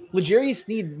well. L'Jarius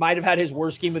Sneed might have had his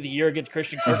worst game of the year against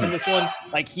Christian Kirk in this one.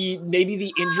 Like maybe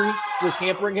the injury was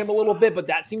hampering him a little bit, but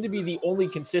that seemed to be the only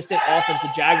consistent offense the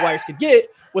Jaguars could get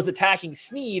was attacking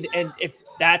Sneed. And if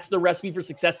that's the recipe for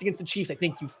success against the Chiefs, I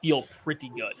think you feel pretty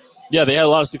good. Yeah, they had a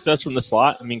lot of success from the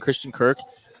slot. I mean, Christian Kirk,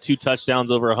 2 touchdowns,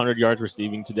 over 100 yards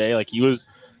receiving today. Like he was,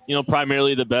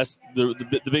 primarily the best,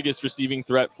 the biggest receiving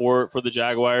threat for the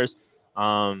Jaguars.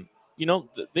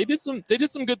 They did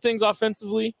some good things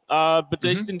offensively, but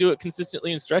they just didn't do it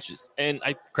consistently in stretches. And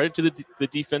I credit to the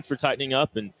defense for tightening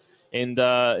up and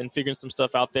figuring some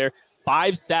stuff out there.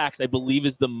 5 sacks, I believe,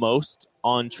 is the most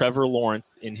on Trevor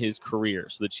Lawrence in his career.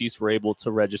 So the Chiefs were able to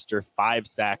register 5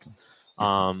 sacks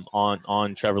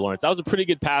on Trevor Lawrence. That was a pretty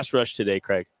good pass rush today,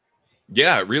 Craig.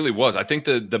 Yeah, it really was. I think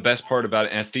the best part about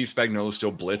it, and Steve Spagnuolo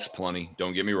still blitzed plenty.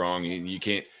 Don't get me wrong. You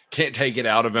can't take it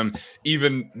out of him,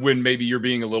 even when maybe you're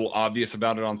being a little obvious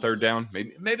about it on third down.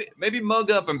 Maybe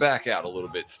mug up and back out a little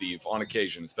bit, Steve, on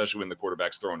occasion, especially when the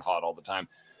quarterback's throwing hot all the time.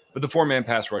 But the 4-man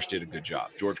pass rush did a good job.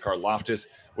 George Karlaftis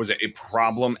was a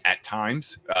problem at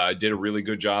times. Did a really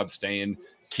good job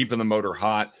keeping the motor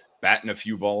hot, batting a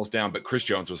few balls down. But Chris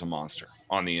Jones was a monster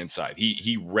on the inside.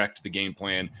 He wrecked the game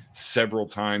plan several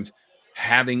times,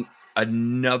 having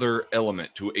another element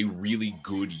to a really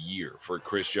good year for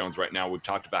Chris Jones right now. We've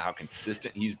talked about how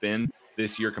consistent he's been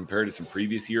this year compared to some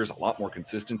previous years, a lot more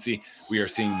consistency. We are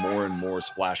seeing more and more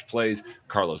splash plays.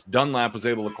 Carlos Dunlap was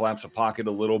able to collapse a pocket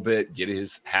a little bit, get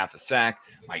his half a sack.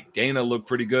 Mike Dana looked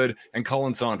pretty good, and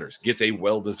Colin Saunders gets a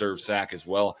well-deserved sack as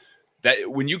well. That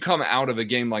when you come out of a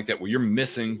game like that where you're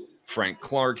missing Frank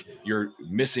Clark, you're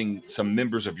missing some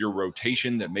members of your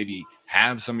rotation that maybe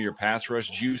have some of your pass rush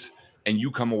juice, and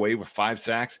you come away with 5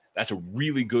 sacks, that's a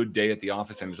really good day at the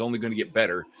office, and it's only going to get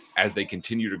better as they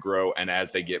continue to grow and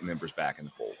as they get members back in the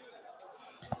fold.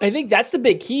 I think that's the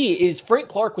big key is Frank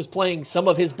Clark was playing some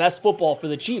of his best football for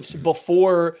the Chiefs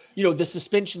before, the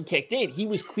suspension kicked in. He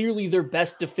was clearly their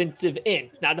best defensive end,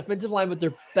 not defensive line, but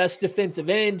their best defensive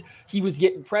end. He was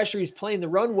getting pressure. He's playing the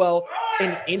run well.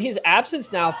 And in his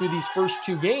absence now through these first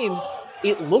 2 games,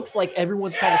 it looks like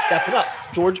everyone's kind of stepping up.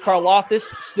 George Karlaftis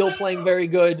still playing very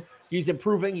good. He's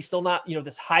improving. He's still not,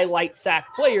 this highlight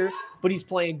sack player, but he's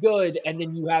playing good. And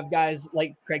then you have guys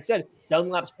like Craig said,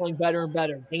 Dunlap's playing better and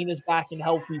better. Dana's back and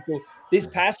healthy. So this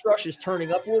pass rush is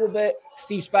turning up a little bit.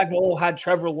 Steve Spagnuolo had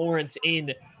Trevor Lawrence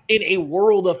in a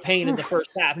world of pain in the first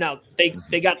half. Now,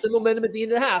 they got some momentum at the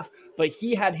end of the half, but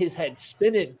he had his head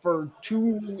spinning for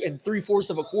 2 3/4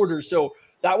 of a quarter. So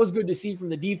that was good to see from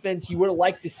the defense. You would have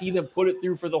liked to see them put it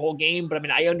through for the whole game, but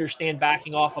I understand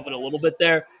backing off of it a little bit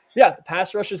there. Yeah, the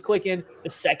pass rush is clicking. The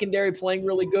secondary playing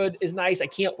really good is nice. I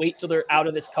can't wait till they're out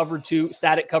of this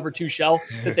static cover 2 shell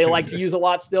that they like to use a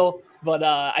lot still. But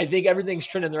I think everything's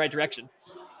trending in the right direction.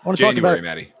 I want to talk about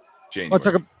Maddie. Let's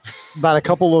talk about a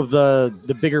couple of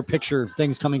the bigger picture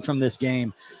things coming from this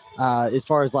game, as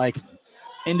far as like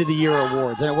end of the year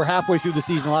awards. And we're halfway through the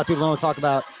season. A lot of people don't talk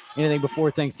about anything before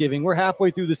Thanksgiving. We're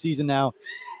halfway through the season now.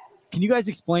 Can you guys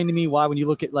explain to me why, when you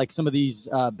look at like some of these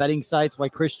betting sites, why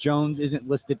Chris Jones isn't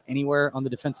listed anywhere on the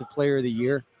Defensive Player of the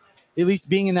Year? At least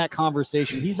being in that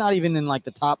conversation, he's not even in like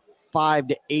the top 5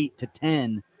 to 8 to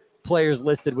 10 players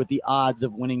listed with the odds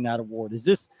of winning that award. Is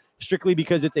this strictly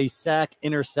because it's a sack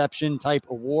interception type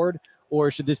award,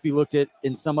 or should this be looked at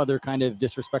in some other kind of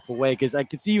disrespectful way? Because I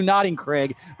could see you nodding,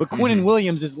 Craig, but Quinnen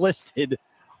Williams is listed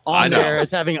on there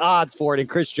as having odds for it, and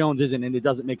Chris Jones isn't, and it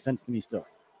doesn't make sense to me still.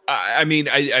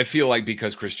 I feel like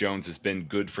because Chris Jones has been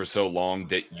good for so long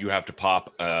that you have to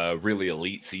pop a really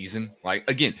elite season. Like,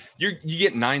 again, you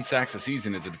get 9 sacks a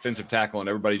season as a defensive tackle, and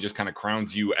everybody just kind of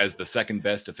crowns you as the second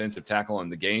best defensive tackle in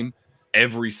the game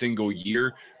every single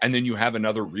year. And then you have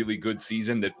another really good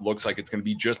season that looks like it's going to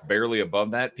be just barely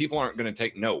above that. People aren't going to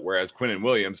take note. Whereas Quinnen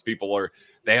Williams,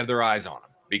 they have their eyes on him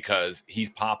because he's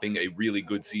popping a really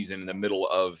good season in the middle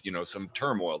of, some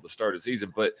turmoil to start a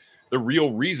season. But the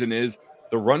real reason is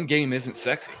the run game isn't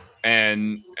sexy.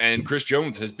 And Chris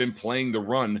Jones has been playing the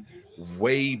run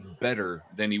way better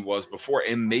than he was before.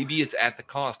 And maybe it's at the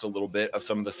cost a little bit of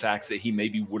some of the sacks that he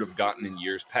maybe would have gotten in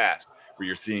years past, where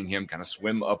you're seeing him kind of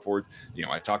swim upwards. You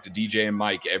know, I talk to DJ and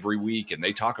Mike every week, and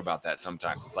they talk about that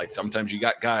sometimes. It's like sometimes you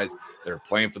got guys that are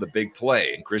playing for the big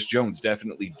play, and Chris Jones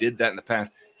definitely did that in the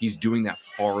past. He's doing that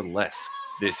far less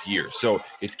this year. So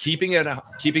it's keeping it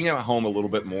at home a little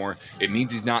bit more. It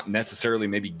means he's not necessarily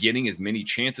maybe getting as many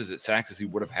chances at sacks as he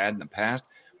would have had in the past,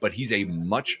 but he's a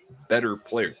much better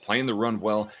player, playing the run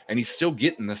well, and he's still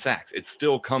getting the sacks. It's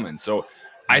still coming. So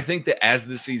I think that as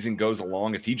the season goes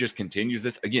along, if he just continues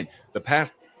this, again, the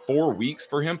past 4 weeks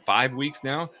for him, 5 weeks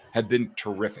now, have been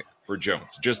terrific for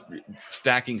Jones, just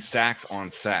stacking sacks on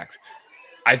sacks.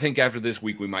 I think after this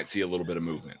week, we might see a little bit of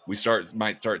movement. We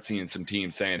might start seeing some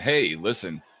teams saying, hey,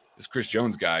 listen, this Chris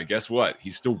Jones guy, guess what?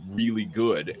 He's still really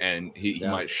good, and he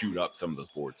might shoot up some of those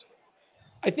boards.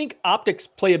 I think optics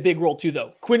play a big role too,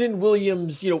 though. Quinnen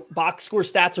Williams, box score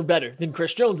stats are better than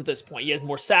Chris Jones at this point. He has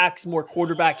more sacks, more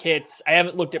quarterback hits. I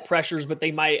haven't looked at pressures, but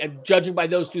they might, judging by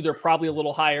those two, they're probably a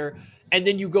little higher. And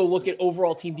then you go look at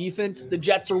overall team defense. The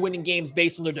Jets are winning games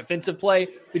based on their defensive play.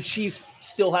 The Chiefs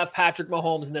still have Patrick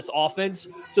Mahomes in this offense.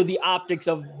 So the optics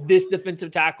of this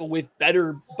defensive tackle with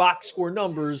better box score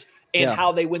numbers and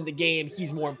how they win the game,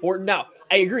 he's more important. Now,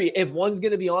 I agree. If one's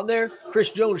going to be on there, Chris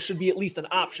Jones should be at least an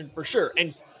option for sure.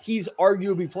 And he's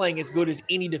arguably playing as good as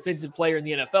any defensive player in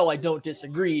the NFL. I don't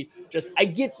disagree. Just I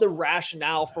get the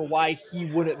rationale for why he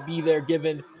wouldn't be there,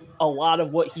 given a lot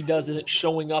of what he does isn't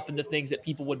showing up in the things that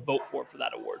people would vote for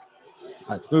that award.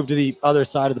 Let's move to the other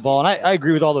side of the ball. And I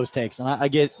agree with all those takes. And I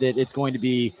get that it's going to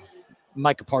be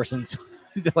Micah Parsons.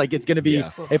 Like it's going to be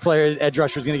a player, edge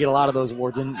rusher is going to get a lot of those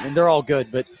awards, and they're all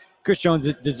good. But Chris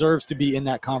Jones deserves to be in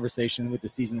that conversation with the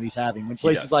season that he's having. When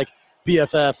places like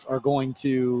PFF are going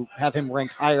to have him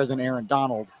ranked higher than Aaron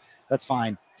Donald, that's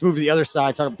fine. Let's move to the other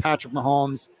side. Talking about Patrick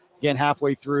Mahomes, again,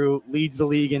 halfway through, leads the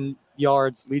league in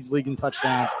yards, leads the league in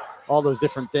touchdowns, all those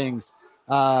different things.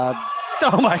 Oh,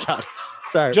 my God.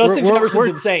 Sorry. Justin Jefferson's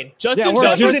insane. Justin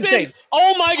Jefferson. Insane.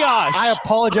 Oh my gosh. I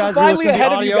apologize for listening to the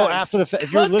audio after the fact.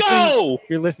 If you're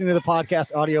listening to the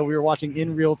podcast audio, we were watching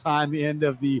in real time the end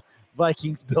of the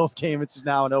Vikings-Bills game, which is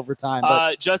now in overtime.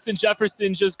 But Justin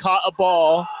Jefferson just caught a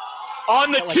ball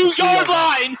on the 2-yard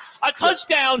line. A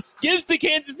touchdown gives the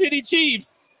Kansas City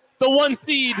Chiefs the 1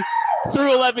 seed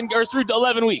through 11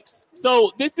 weeks.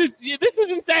 So this is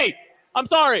insane. I'm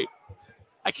sorry.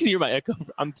 I can hear my echo.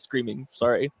 I'm screaming.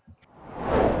 Sorry.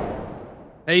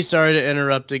 Hey, sorry to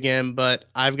interrupt again, but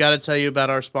I've got to tell you about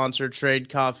our sponsor, Trade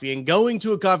Coffee. And going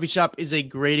to a coffee shop is a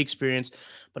great experience,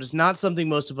 but it's not something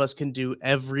most of us can do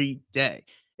every day.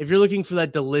 If you're looking for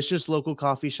that delicious local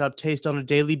coffee shop taste on a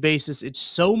daily basis, it's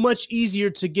so much easier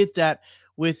to get that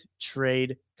with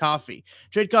Trade Coffee.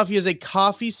 Trade Coffee is a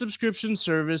coffee subscription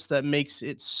service that makes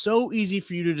it so easy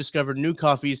for you to discover new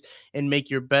coffees and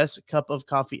make your best cup of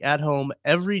coffee at home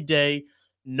every day.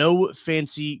 No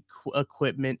fancy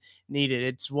equipment needed.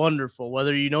 It's wonderful.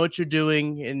 Whether you know what you're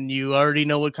doing and you already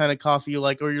know what kind of coffee you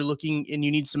like, or you're looking and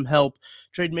you need some help,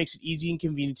 Trade makes it easy and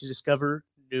convenient to discover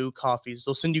new coffees.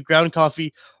 They'll send you ground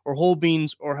coffee or whole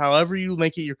beans or however you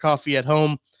make it your coffee at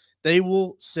home. They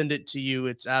will send it to you.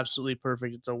 It's absolutely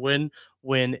perfect. It's a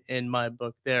win-win in my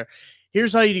book there.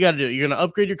 Here's how you got to do it. You're going to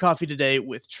upgrade your coffee today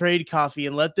with Trade Coffee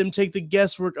and let them take the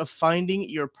guesswork of finding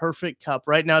your perfect cup.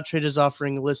 Right now, Trade is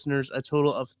offering listeners a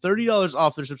total of $30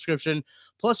 off their subscription,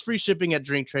 plus free shipping at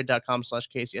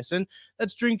drinktrade.com/KCSN.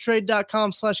 That's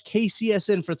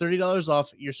drinktrade.com/KCSN for $30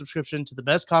 off your subscription to the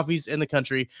best coffees in the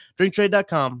country.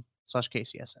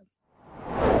 drinktrade.com/KCSN.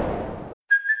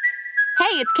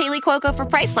 Hey, it's Kaylee Cuoco for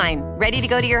Priceline. Ready to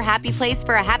go to your happy place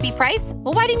for a happy price?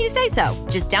 Well, why didn't you say so?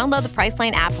 Just download the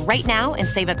Priceline app right now and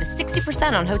save up to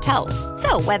 60% on hotels.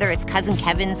 So whether it's Cousin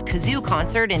Kevin's Kazoo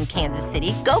Concert in Kansas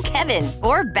City, go Kevin,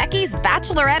 or Becky's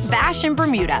Bachelorette Bash in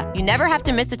Bermuda, you never have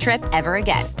to miss a trip ever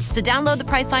again. So download the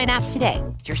Priceline app today.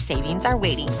 Your savings are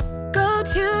waiting. Go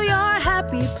to your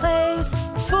happy place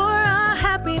for a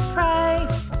happy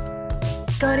price.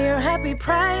 Go to your happy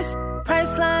price,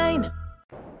 Priceline.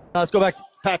 Let's go back to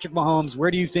Patrick Mahomes.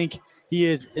 Where do you think he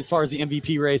is as far as the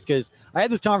MVP race? Because I had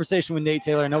this conversation with Nate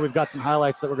Taylor. I know we've got some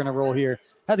highlights that we're going to roll here.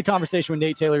 I had the conversation with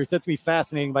Nate Taylor. He said it's going to be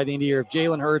fascinating by the end of the year if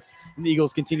Jalen Hurts and the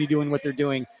Eagles continue doing what they're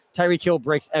doing. Tyreek Hill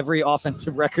breaks every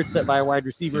offensive record set by a wide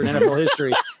receiver in NFL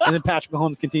history. And then Patrick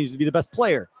Mahomes continues to be the best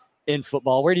player in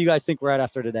football. Where do you guys think we're at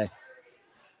after today?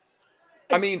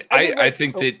 I mean, I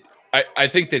think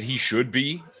that he should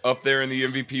be up there in the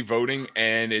MVP voting,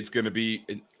 and it's going to be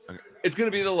the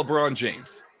LeBron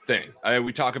James thing.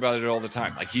 We talk about it all the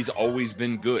time. Like, he's always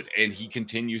been good, and he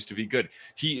continues to be good.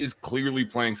 He is clearly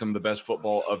playing some of the best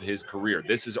football of his career.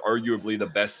 This is arguably the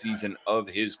best season of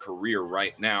his career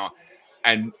right now.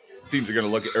 And teams are going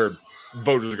to look at, or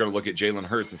voters are going to look at Jalen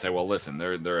Hurts and say, well, listen,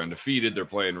 they're undefeated. They're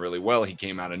playing really well. He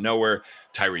came out of nowhere.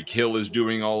 Tyreek Hill is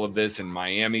doing all of this in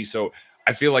Miami. So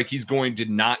I feel like he's going to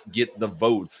not get the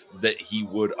votes that he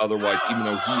would otherwise, even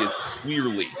though he is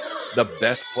clearly the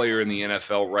best player in the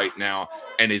NFL right now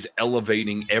and is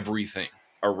elevating everything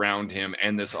around him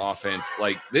and this offense.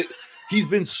 Like, he's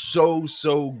been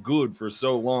so good for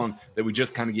so long that we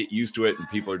just kind of get used to it, and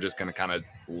people are just going to kind of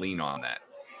lean on that.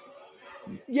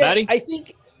 Yeah, Maddie? I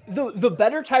think the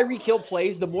better Tyreek Hill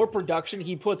plays, the more production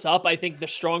he puts up, I think the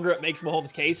stronger it makes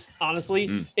Mahomes' case,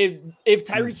 honestly. If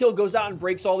Tyreek Hill goes out and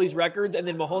breaks all these records and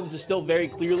then Mahomes is still very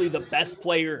clearly the best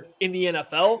player in the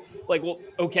NFL, like, well,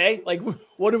 okay, like,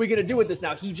 what are we going to do with this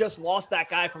now? He just lost that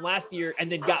guy from last year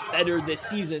and then got better this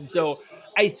season. So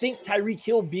I think Tyreek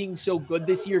Hill being so good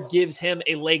this year gives him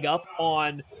a leg up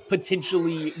on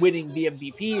potentially winning the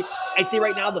MVP. I'd say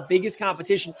right now the biggest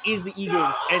competition is the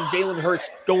Eagles and Jalen Hurts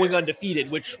going undefeated,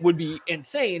 which would be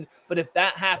insane. But if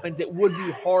that happens, it would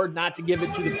be hard not to give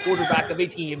it to the quarterback of a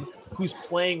team who's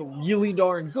playing really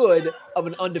darn good of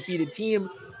an undefeated team.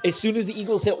 As soon as the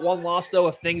Eagles hit one loss, though,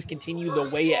 if things continue the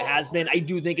way it has been, I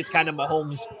do think it's kind of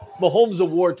Mahomes'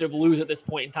 award to lose at this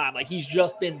point in time. Like, he's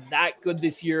just been that good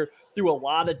this year through a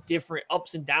lot of different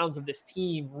ups and downs of this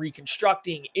team,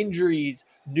 reconstructing, injuries,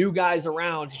 new guys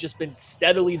around. He's just been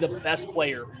steadily the best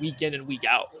player week in and week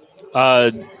out.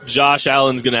 Josh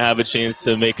Allen's going to have a chance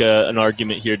to make an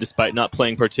argument here, despite not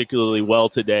playing particularly well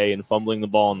today and fumbling the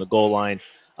ball on the goal line.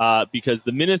 Because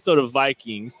the Minnesota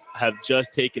Vikings have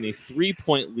just taken a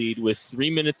 3-point lead with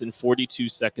 3 minutes and 42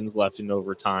 seconds left in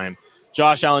overtime.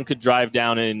 Josh Allen could drive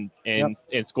down and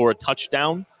score a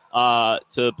touchdown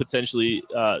to potentially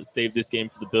save this game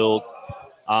for the Bills.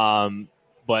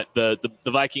 But the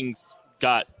Vikings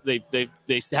they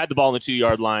had the ball on the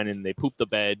 2-yard line and they pooped the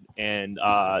bed and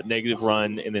negative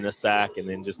run and then a sack and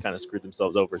then just kind of screwed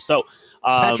themselves over. So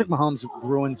Patrick Mahomes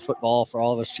ruins football for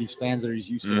all of us Chiefs fans that are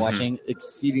used to watching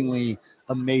exceedingly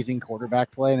amazing quarterback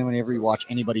play. And then whenever you watch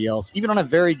anybody else, even on a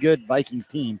very good Vikings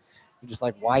team, you're just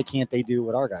like, why can't they do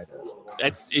what our guy does?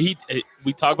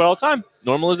 We talk about it all the time.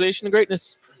 Normalization of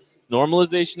greatness.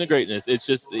 Normalization of greatness. It's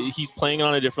just he's playing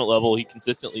on a different level. He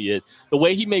consistently is. The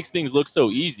way he makes things look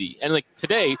so easy. And like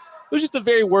today, it was just a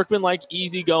very workmanlike,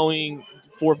 easygoing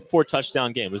four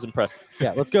touchdown game. It was impressive.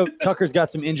 Yeah, let's go. Tucker's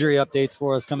got some injury updates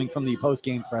for us coming from the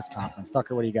post-game press conference.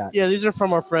 Tucker, what do you got? Yeah, these are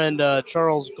from our friend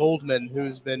Charles Goldman,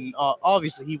 who's been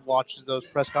obviously he watches those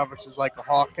press conferences like a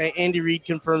hawk. Andy Reid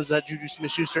confirms that Juju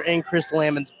Smith-Schuster and Chris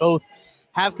Lammons both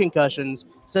have concussions.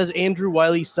 Says Andrew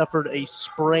Wiley suffered a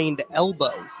sprained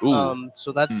elbow.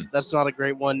 So that's not a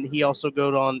great one. He also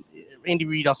Andy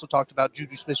Reid also talked about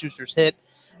Juju Smith-Schuster's hit.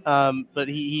 But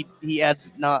he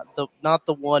adds not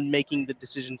the one making the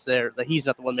decisions there, that he's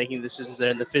not the one making the decisions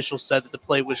there. And the official said that the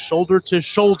play was shoulder to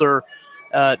shoulder,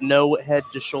 no head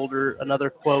to shoulder. Another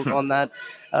quote on that.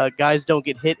 Guys don't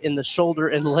get hit in the shoulder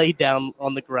and lay down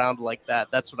on the ground like that.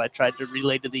 That's what I tried to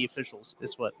relay to the officials,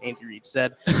 is what Andy Reid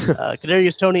said.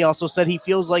 Kadarius Toney also said he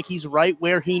feels like he's right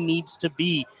where he needs to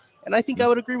be. And I think I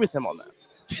would agree with him on that.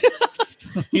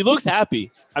 He looks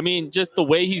happy. I mean, just the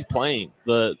way he's playing,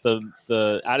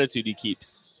 the attitude he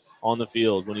keeps on the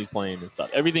field when he's playing and stuff.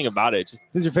 Everything about it. Just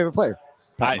who's your favorite player?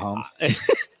 Pat Mahomes.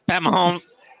 Pat Mahomes.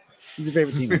 Who's your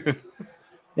favorite teammate?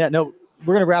 Yeah, no,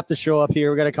 we're going to wrap the show up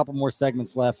here. We got a couple more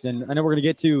segments left, and I know we're going to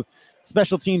get to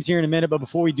special teams here in a minute, but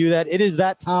before we do that, it is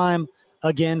that time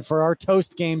again for our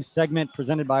Toast Game segment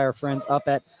presented by our friends up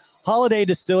at Holiday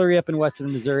Distillery up in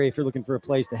Western Missouri. If you're looking for a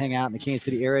place to hang out in the Kansas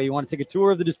City area, you want to take a tour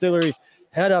of the distillery,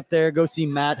 head up there, go see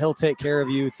Matt. He'll take care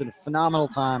of you. It's a phenomenal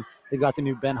time. They've got the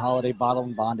new Ben Holiday bottled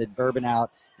and bonded bourbon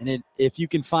out. And if you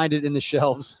can find it in the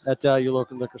shelves at your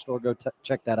local liquor store, go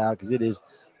check that out because it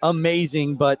is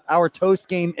amazing. But our Toast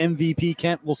Game MVP,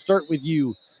 Kent, we'll start with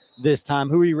you this time.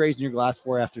 Who are you raising your glass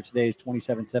for after today's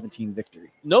 27-17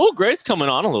 victory? Noah Gray's coming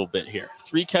on a little bit here.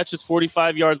 3 catches,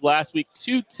 45 yards last week,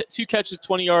 two catches,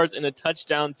 20 yards, and a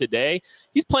touchdown today.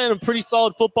 He's playing a pretty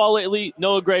solid football lately.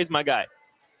 Noah Gray's my guy.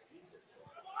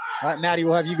 All right, Maddie,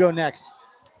 we'll have you go next.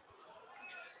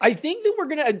 I think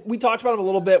that we talked about him a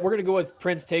little bit. We're going to go with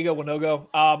Prince Tega Wanogho.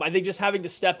 I think just having to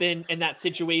step in that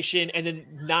situation and then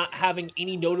not having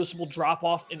any noticeable drop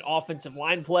off in offensive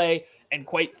line play and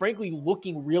quite frankly,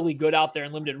 looking really good out there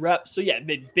in limited reps. So yeah,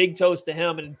 big toast to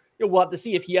him. And we'll have to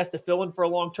see if he has to fill in for a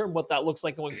long term, what that looks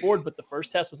like going forward. But the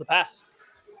first test was a pass.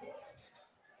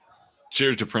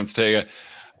 Cheers to Prince Tega.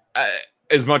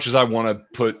 As much as I want to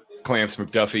put Clamps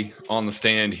McDuffie on the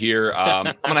stand here. I'm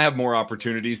going to have more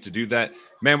opportunities to do that.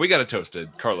 Man, we got to toast to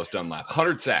Carlos Dunlap.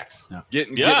 100 sacks. Yeah.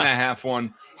 Getting that half one,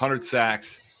 100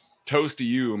 sacks. Toast to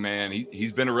you, man.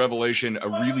 He's been a revelation, a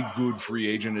really good free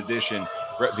agent addition.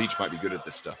 Brett Veach might be good at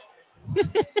this stuff.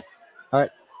 All right.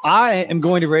 I am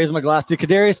going to raise my glass to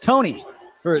Kadarius Toney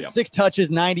for 6 touches,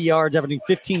 90 yards, averaging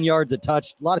 15 yards a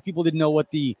touch. A lot of people didn't know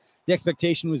what the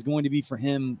expectation was going to be for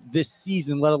him this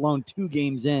season, let alone 2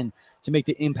 games in, to make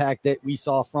the impact that we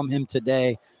saw from him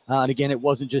today. And again, it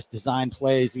wasn't just design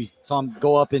plays. We saw him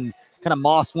go up and kind of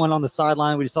moss one on the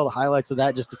sideline. We just saw the highlights of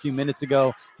that just a few minutes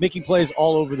ago, making plays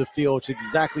all over the field, which is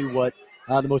exactly what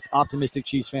the most optimistic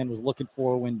Chiefs fan was looking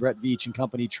for when Brett Veach and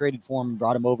company traded for him and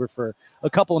brought him over for a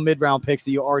couple of mid-round picks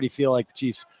that you already feel like the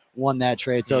Chiefs won that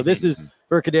trade. So this is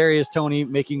for Kadarius Toney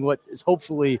making what is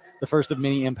hopefully the first of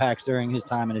many impacts during his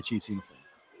time in a Chiefs uniform.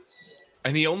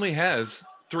 And he only has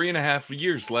 3.5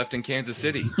 years left in Kansas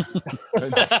City.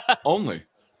 Only.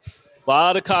 A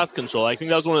lot of cost control. I think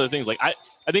that was one of the things. Like I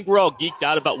think we're all geeked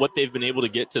out about what they've been able to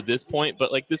get to this point,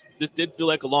 but like this did feel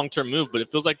like a long-term move, but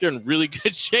it feels like they're in really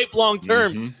good shape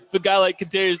long-term. If a guy like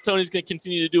Kadarius Toney's going to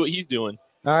continue to do what he's doing.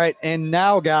 All right, and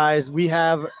now, guys, we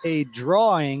have a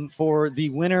drawing for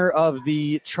the winner of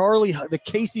the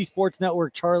KC Sports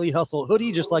Network Charlie Hustle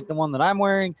hoodie, just like the one that I'm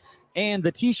wearing, and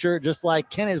the T-shirt, just like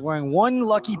Ken is wearing. One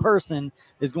lucky person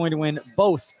is going to win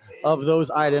both of those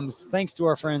items, thanks to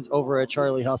our friends over at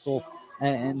Charlie Hustle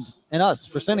and us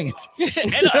for sending it.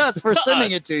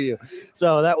 Sending it to you.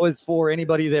 So that was for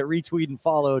anybody that retweeted and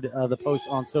followed the post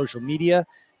on social media.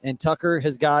 And Tucker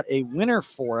has got a winner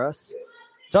for us.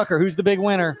 Tucker, who's the big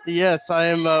winner? Yes, I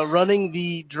am running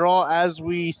the draw as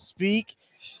we speak.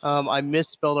 I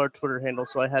misspelled our Twitter handle,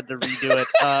 so I had to redo it.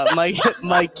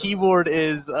 My keyboard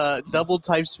is double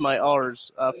types my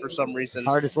R's for some reason.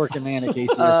 Hardest working man at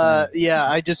KCS.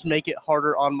 Yeah, I just make it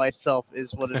harder on myself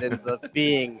is what it ends up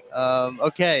being.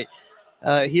 Okay,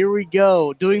 here we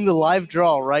go. Doing the live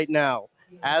draw right now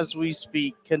as we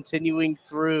speak, continuing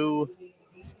through.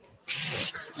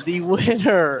 The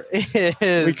winner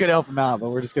is... We could help him out,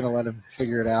 but we're just going to let him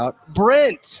figure it out.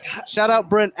 Brent. Shout out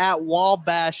Brent at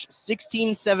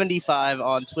Wallbash1675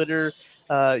 on Twitter.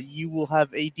 You will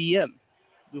have a DM.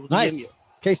 We will nice. DM you.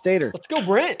 K-Stater. Let's go,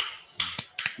 Brent.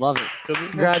 Love it.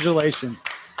 Congratulations.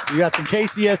 You got some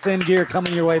KCSN gear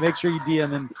coming your way. Make sure you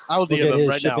DM him. I will DM him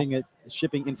right now.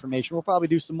 Shipping information. We'll probably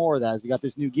do some more of that as we got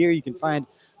this new gear. You can find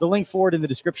the link for it in the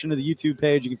description of the YouTube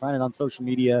page. You can find it on social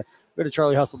media. Go to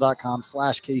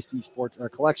charliehustle.com/KC Sports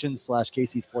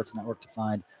collections/KC Sports Network to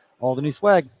find all the new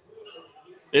swag.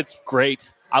 It's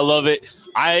great. I love it.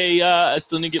 I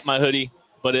still need to get my hoodie,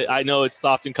 but I know it's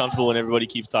soft and comfortable and everybody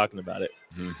keeps talking about it.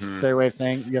 Their way of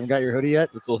saying you haven't got your hoodie yet?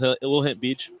 It's a little hint,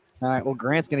 Beach. All right. Well,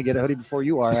 Grant's going to get a hoodie before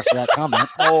you are after that comment.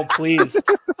 Oh, please.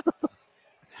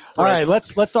 All right,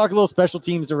 let's talk a little special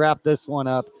teams to wrap this one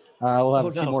up. We'll have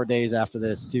a few more days after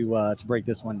this to break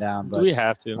this one down. But do we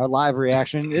have to? Our live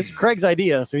reaction is Craig's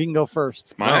idea, so he can go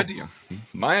first. My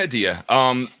idea.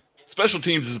 Special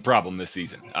teams is a problem this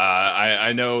season.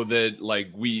 I know that like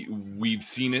we've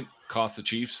seen it cost the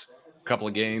Chiefs a couple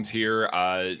of games here.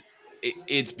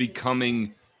 It's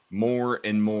becoming more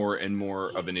and more and more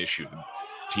of an issue.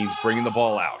 Teams bringing the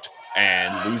ball out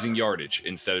and losing yardage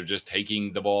instead of just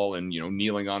taking the ball and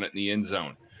kneeling on it in the end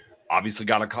zone. Obviously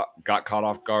got caught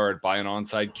off guard by an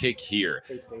onside kick here.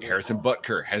 Harrison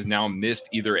Butker has now missed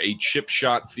either a chip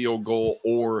shot field goal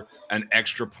or an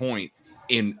extra point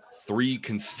in 3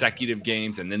 consecutive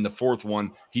games. And then the fourth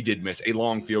one, he did miss a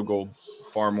long field goal,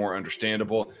 far more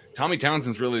understandable. Tommy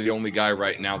Townsend's really the only guy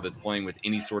right now that's playing with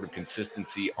any sort of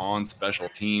consistency on special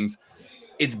teams.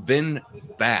 It's been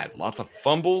bad. Lots of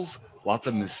fumbles, lots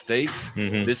of mistakes.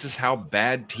 This is how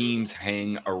bad teams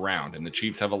hang around, and the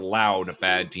Chiefs have allowed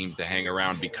bad teams to hang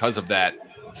around because of that.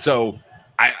 So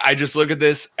I just look at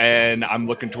this, and I'm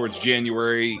looking towards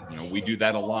January. We do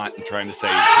that a lot and trying to say.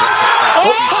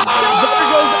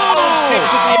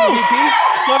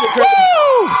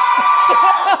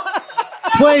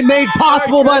 Play made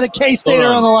possible by the K-Stater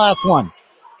on the last one.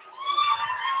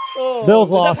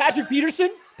 Bills lost. Patrick Peterson?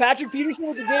 Patrick Peterson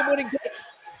with the game-winning kick.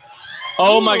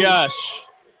 Oh my gosh.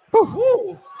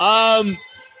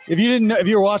 If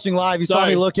you were watching live, you saw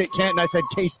me look at Kent and I said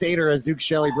K-Stater as Duke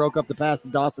Shelley broke up the pass to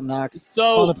Dawson Knox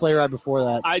on the play right before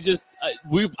that. I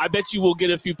bet you will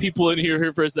get a few people in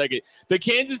here for a second. The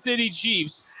Kansas City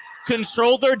Chiefs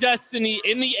control their destiny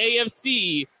in the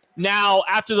AFC now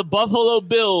after the Buffalo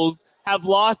Bills have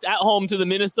lost at home to the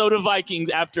Minnesota Vikings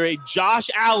after a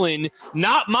Josh Allen,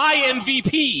 not my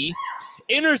MVP,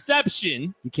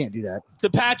 interception. You can't do that to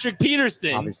Patrick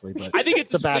Peterson. Obviously, but I think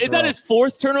is that his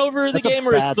 4th turnover of the game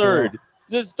or his 3rd?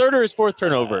 Is his third or his fourth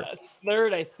turnover?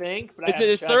 Third, I think. But is it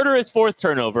his third or his fourth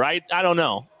turnover? I don't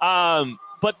know.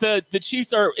 But the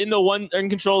Chiefs are in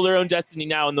control of their own destiny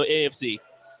now in the AFC.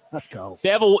 Let's go.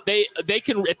 They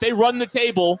can if they run the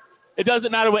table. It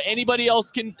doesn't matter what anybody else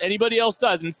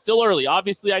does, and it's still early.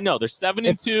 Obviously, I know they're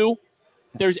 7-2.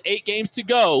 There's 8 games to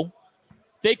go.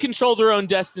 They control their own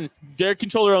destiny. They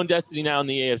control their own destiny now in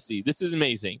the AFC. This is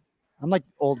amazing. I'm like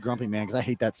old grumpy man because I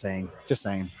hate that saying. Just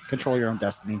saying, control your own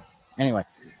destiny. Anyway,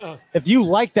 if you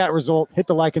like that result, hit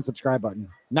the like and subscribe button.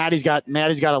 Maddie's got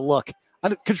a look.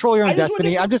 Control your own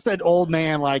destiny. I'm just an old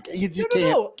man. Like you just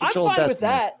can't control I'm fine destiny. with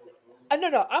that.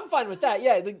 No, I'm fine with that.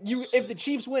 Yeah, if the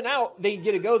Chiefs win out, they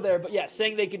get to go there. But yeah,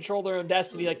 saying they control their own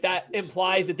destiny, like that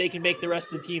implies that they can make the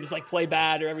rest of the teams like play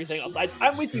bad or everything else.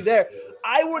 I'm with you there.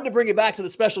 I wanted to bring it back to the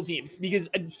special teams because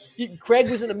Craig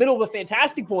was in the middle of a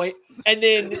fantastic point, and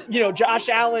then Josh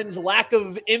Allen's lack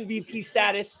of MVP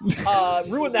status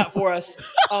ruined that for us.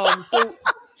 So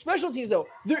special teams though,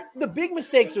 the big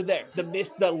mistakes are there.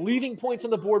 The leaving points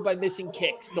on the board by missing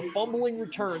kicks, the fumbling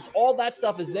returns, all that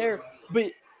stuff is there,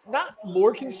 but. Not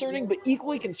more concerning, but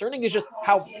equally concerning is just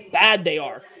how bad they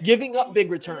are. Giving up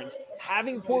big returns,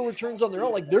 having poor returns on their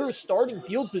own. Like their starting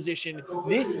field position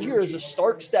this year is a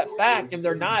stark step back, and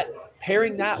they're not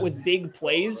pairing that with big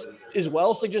plays as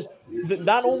well. So just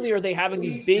not only are they having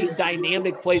these big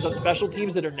dynamic plays on special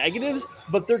teams that are negatives,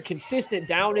 but their consistent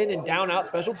down in and down out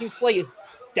special teams play is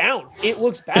down. It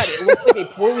looks bad. It looks like a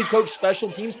poorly coached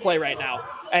special teams play right now.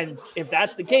 And if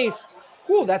that's the case,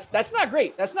 that's not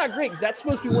great. That's not great because that's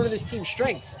supposed to be one of this team's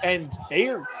strengths, and they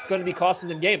are going to be costing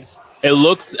them games. It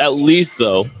looks at least,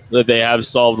 though, that they have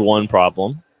solved one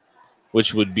problem,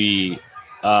 which would be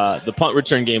the punt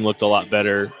return game looked a lot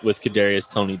better with Kadarius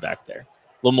Toney back there. A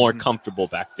little more comfortable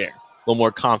back there. A little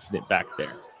more confident back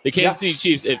there. The Kansas City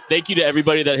Chiefs, thank you to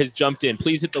everybody that has jumped in.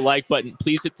 Please hit the like button.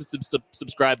 Please hit the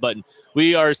subscribe button.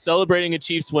 We are celebrating a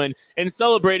Chiefs win and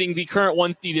celebrating the current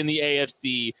 1 seed in the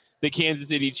AFC, the Kansas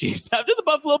City Chiefs, after the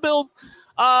Buffalo Bills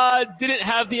didn't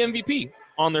have the MVP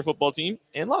on their football team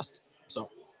and lost. So,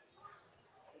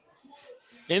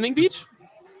 anything, Beach?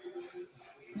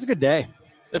 It's a good day.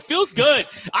 It feels good.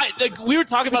 We were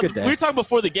talking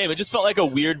before the game. It just felt like a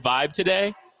weird vibe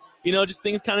today. Just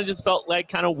things kind of just felt like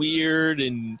kind of weird,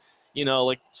 and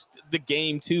like just the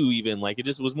game too. Even like it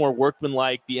just was more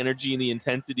workmanlike. The energy and the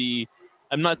intensity.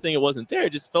 I'm not saying it wasn't there.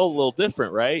 It just felt a little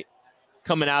different, right?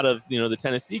 Coming out of the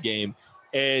Tennessee game,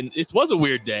 and this was a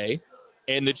weird day,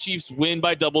 and the Chiefs win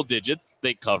by double digits.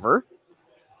 They cover,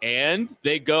 and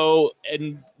they go,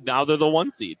 and now they're the 1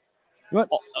 seed. What?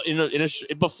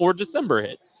 Before December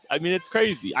hits. I mean, it's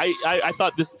crazy. I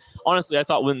thought this honestly. I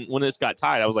thought when this got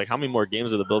tied, I was like, how many more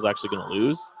games are the Bills actually going to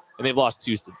lose? And they've lost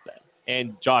 2 since then.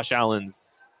 And Josh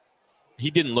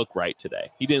he didn't look right today.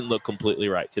 He didn't look completely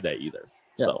right today either.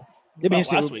 Yeah. So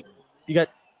last week you got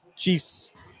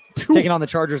Chiefs taking on the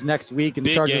Chargers next week, and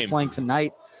the Chargers playing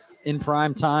tonight in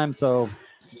prime time. So,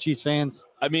 Chiefs fans,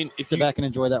 sit back and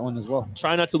enjoy that one as well.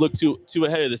 Try not to look too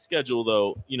ahead of the schedule,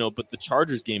 though. But the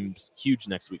Chargers game's huge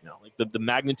next week now. Like the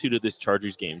magnitude of this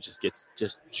Chargers game just gets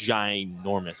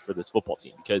ginormous for this football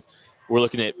team because we're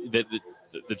looking at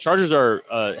the Chargers are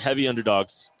heavy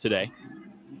underdogs today.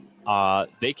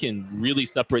 They can really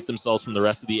separate themselves from the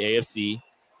rest of the AFC,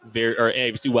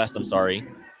 AFC West. I'm sorry,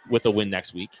 with a win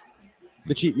next week.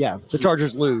 The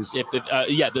Chargers lose.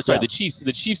 The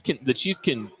Chiefs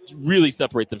can really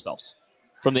separate themselves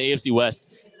from the AFC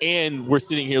West, and we're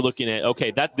sitting here looking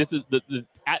at this is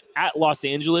at Los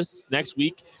Angeles next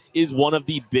week is one of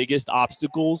the biggest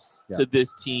obstacles to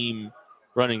this team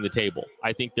running the table.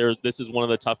 I think this is one of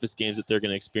the toughest games that they're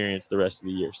going to experience the rest of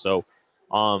the year. So,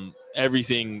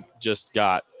 everything just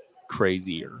got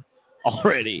crazier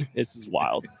already. This is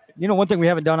wild. One thing we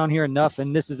haven't done on here enough,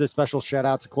 and this is a special shout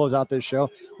out to close out this show.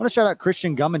 I want to shout out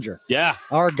Christian Gumminger. Yeah.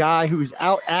 Our guy who's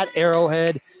out at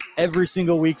Arrowhead every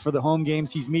single week for the home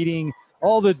games. He's meeting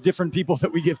all the different people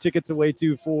that we give tickets away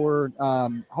to for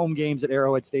home games at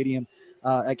Arrowhead Stadium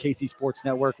at KC Sports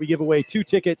Network. We give away 2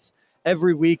 tickets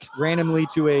every week randomly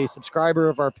to a subscriber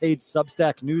of our paid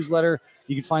Substack newsletter.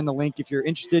 You can find the link if you're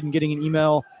interested in getting an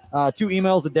email, 2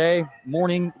 emails a day,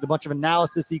 morning, with a bunch of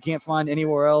analysis that you can't find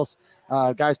anywhere else.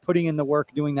 Guys putting in the work,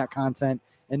 doing that content.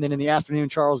 And then in the afternoon,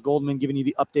 Charles Goldman giving you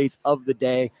the updates of the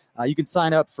day. You can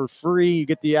sign up for free. You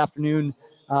get the afternoon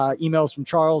emails from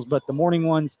Charles, but the morning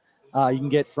ones you can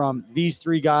get from these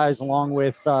 3 guys along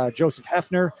with Joseph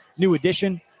Hefner, new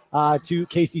addition to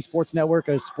KC Sports Network,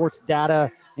 a sports data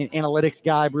and analytics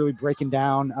guy, really breaking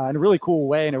down in a really cool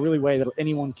way, in a really way that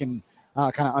anyone can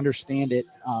kind of understand it,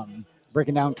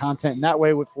 breaking down content in that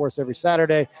way for us every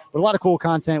Saturday. But a lot of cool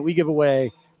content. We give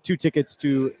away 2 tickets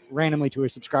randomly to a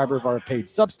subscriber of our paid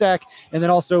Substack. And then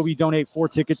also we donate 4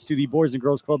 tickets to the Boys and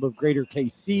Girls Club of Greater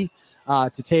KC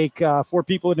to take 4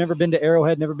 people who have never been to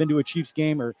Arrowhead, never been to a Chiefs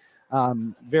game, or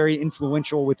very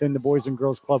influential within the Boys and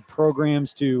Girls Club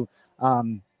programs to,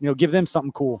 give them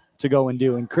something cool to go and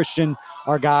do. And Christian,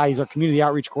 our guy, he's our community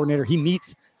outreach coordinator. He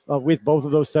meets with both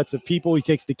of those sets of people. He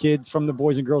takes the kids from the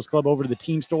Boys and Girls Club over to the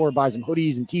team store, buys them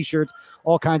hoodies and t-shirts,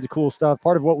 all kinds of cool stuff.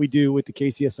 Part of what we do with the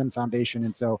KCSN Foundation.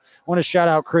 And so I want to shout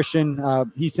out Christian.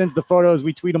 He sends the photos.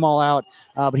 We tweet them all out,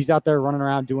 but he's out there running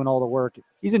around doing all the work.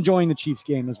 He's enjoying the Chiefs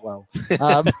game as well.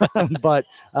 But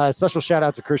special shout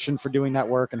out to Christian for doing that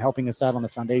work and helping us out on the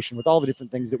foundation with all the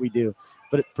different things that we do.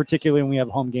 But particularly when we have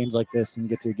home games like this and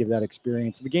get to give that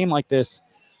experience of a game like this,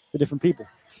 the different people.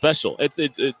 Special. It's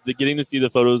the getting to see the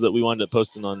photos that we wound up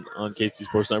posting on KC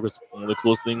Sports Network was one of the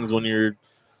coolest things when you're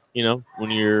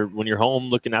home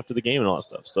looking after the game and all that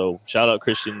stuff. So shout out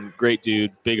Christian, great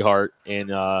dude, big heart,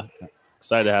 and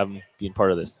excited to have him being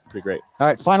part of this. Pretty great. All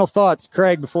right, final thoughts,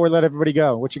 Craig, before we let everybody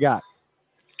go. What you got?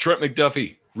 Trent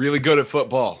McDuffie, really good at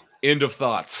football. End of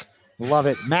thoughts. Love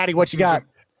it. Maddie, what you got?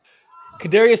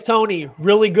 Kadarius Toney,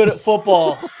 really good at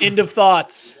football. End of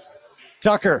thoughts.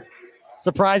 Tucker,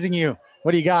 surprising you.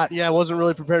 What do you got? Yeah, I wasn't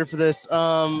really prepared for this.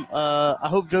 I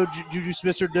hope Juju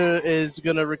Smith-Schuster is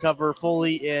going to recover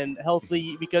fully and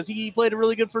healthy because he played a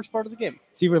really good first part of the game.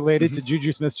 Is he related to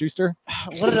Juju Smith-Schuster?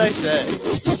 What did I say?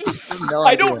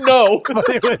 I don't know.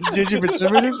 It was Juju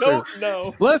Smith-Schuster. I don't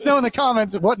know. Let us know in the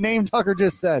comments what name Tucker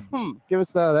just said. Give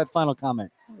us that final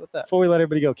comment. Before we let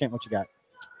everybody go, Kent, what you got?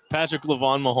 Patrick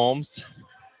Lavon Mahomes,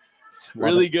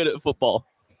 really good at football.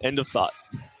 End of thought.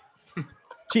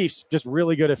 Chiefs, just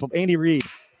really good at football. Andy Reid,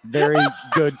 very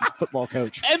good football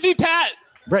coach. MVP Pat.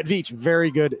 Brett Veach, very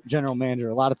good general manager.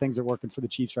 A lot of things are working for the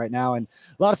Chiefs right now, and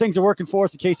a lot of things are working for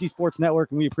us at KC Sports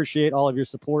Network, and we appreciate all of your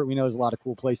support. We know there's a lot of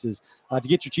cool places to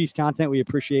get your Chiefs content. We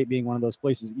appreciate being one of those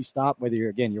places that you stop, whether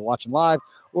you're watching live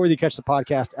or whether you catch the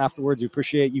podcast afterwards. We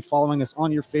appreciate you following us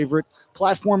on your favorite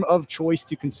platform of choice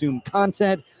to consume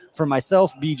content. For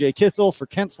myself, BJ Kissel, for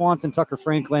Kent Swanson, Tucker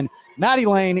Franklin, Maddie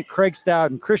Lane, Craig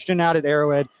Stout, and Christian out at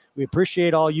Arrowhead, we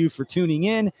appreciate all you for tuning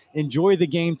in. Enjoy the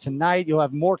game tonight. You'll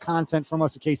have more content from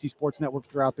us at KC Sports Network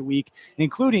throughout the week,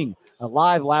 including a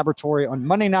live laboratory on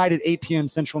Monday night at 8 p.m.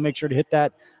 Central. Make sure to hit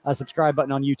that subscribe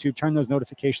button on YouTube. Turn those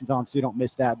notifications on so you don't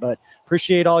miss that. But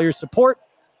appreciate all your support.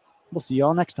 We'll see you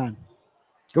all next time.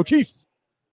 Go Chiefs.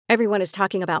 Everyone is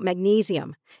talking about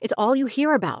magnesium. It's all you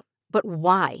hear about. But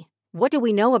why? What do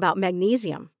we know about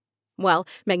magnesium? Well,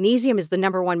 magnesium is the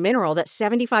 #1 mineral that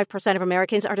 75% of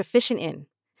Americans are deficient in.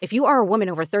 If you are a woman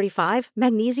over 35,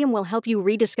 magnesium will help you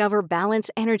rediscover balance,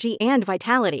 energy, and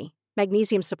vitality.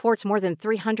 Magnesium supports more than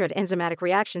 300 enzymatic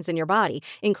reactions in your body,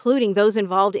 including those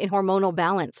involved in hormonal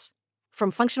balance. From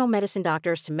functional medicine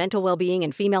doctors to mental well-being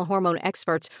and female hormone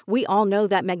experts, we all know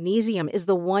that magnesium is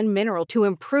the one mineral to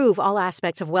improve all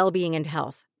aspects of well-being and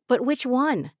health. But which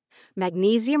one?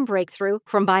 Magnesium Breakthrough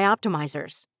from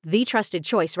Bioptimizers, the trusted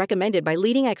choice recommended by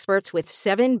leading experts with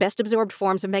 7 best-absorbed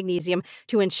forms of magnesium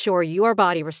to ensure your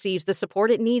body receives the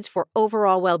support it needs for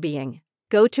overall well-being.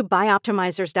 Go to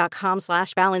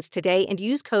bioptimizers.com/balance today and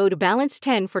use code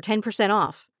BALANCE10 for 10%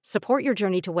 off. Support your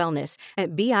journey to wellness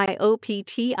at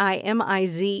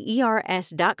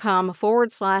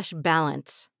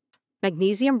bioptimizers.com/balance.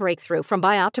 Magnesium Breakthrough from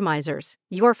Bioptimizers,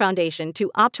 your foundation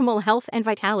to optimal health and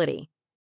vitality.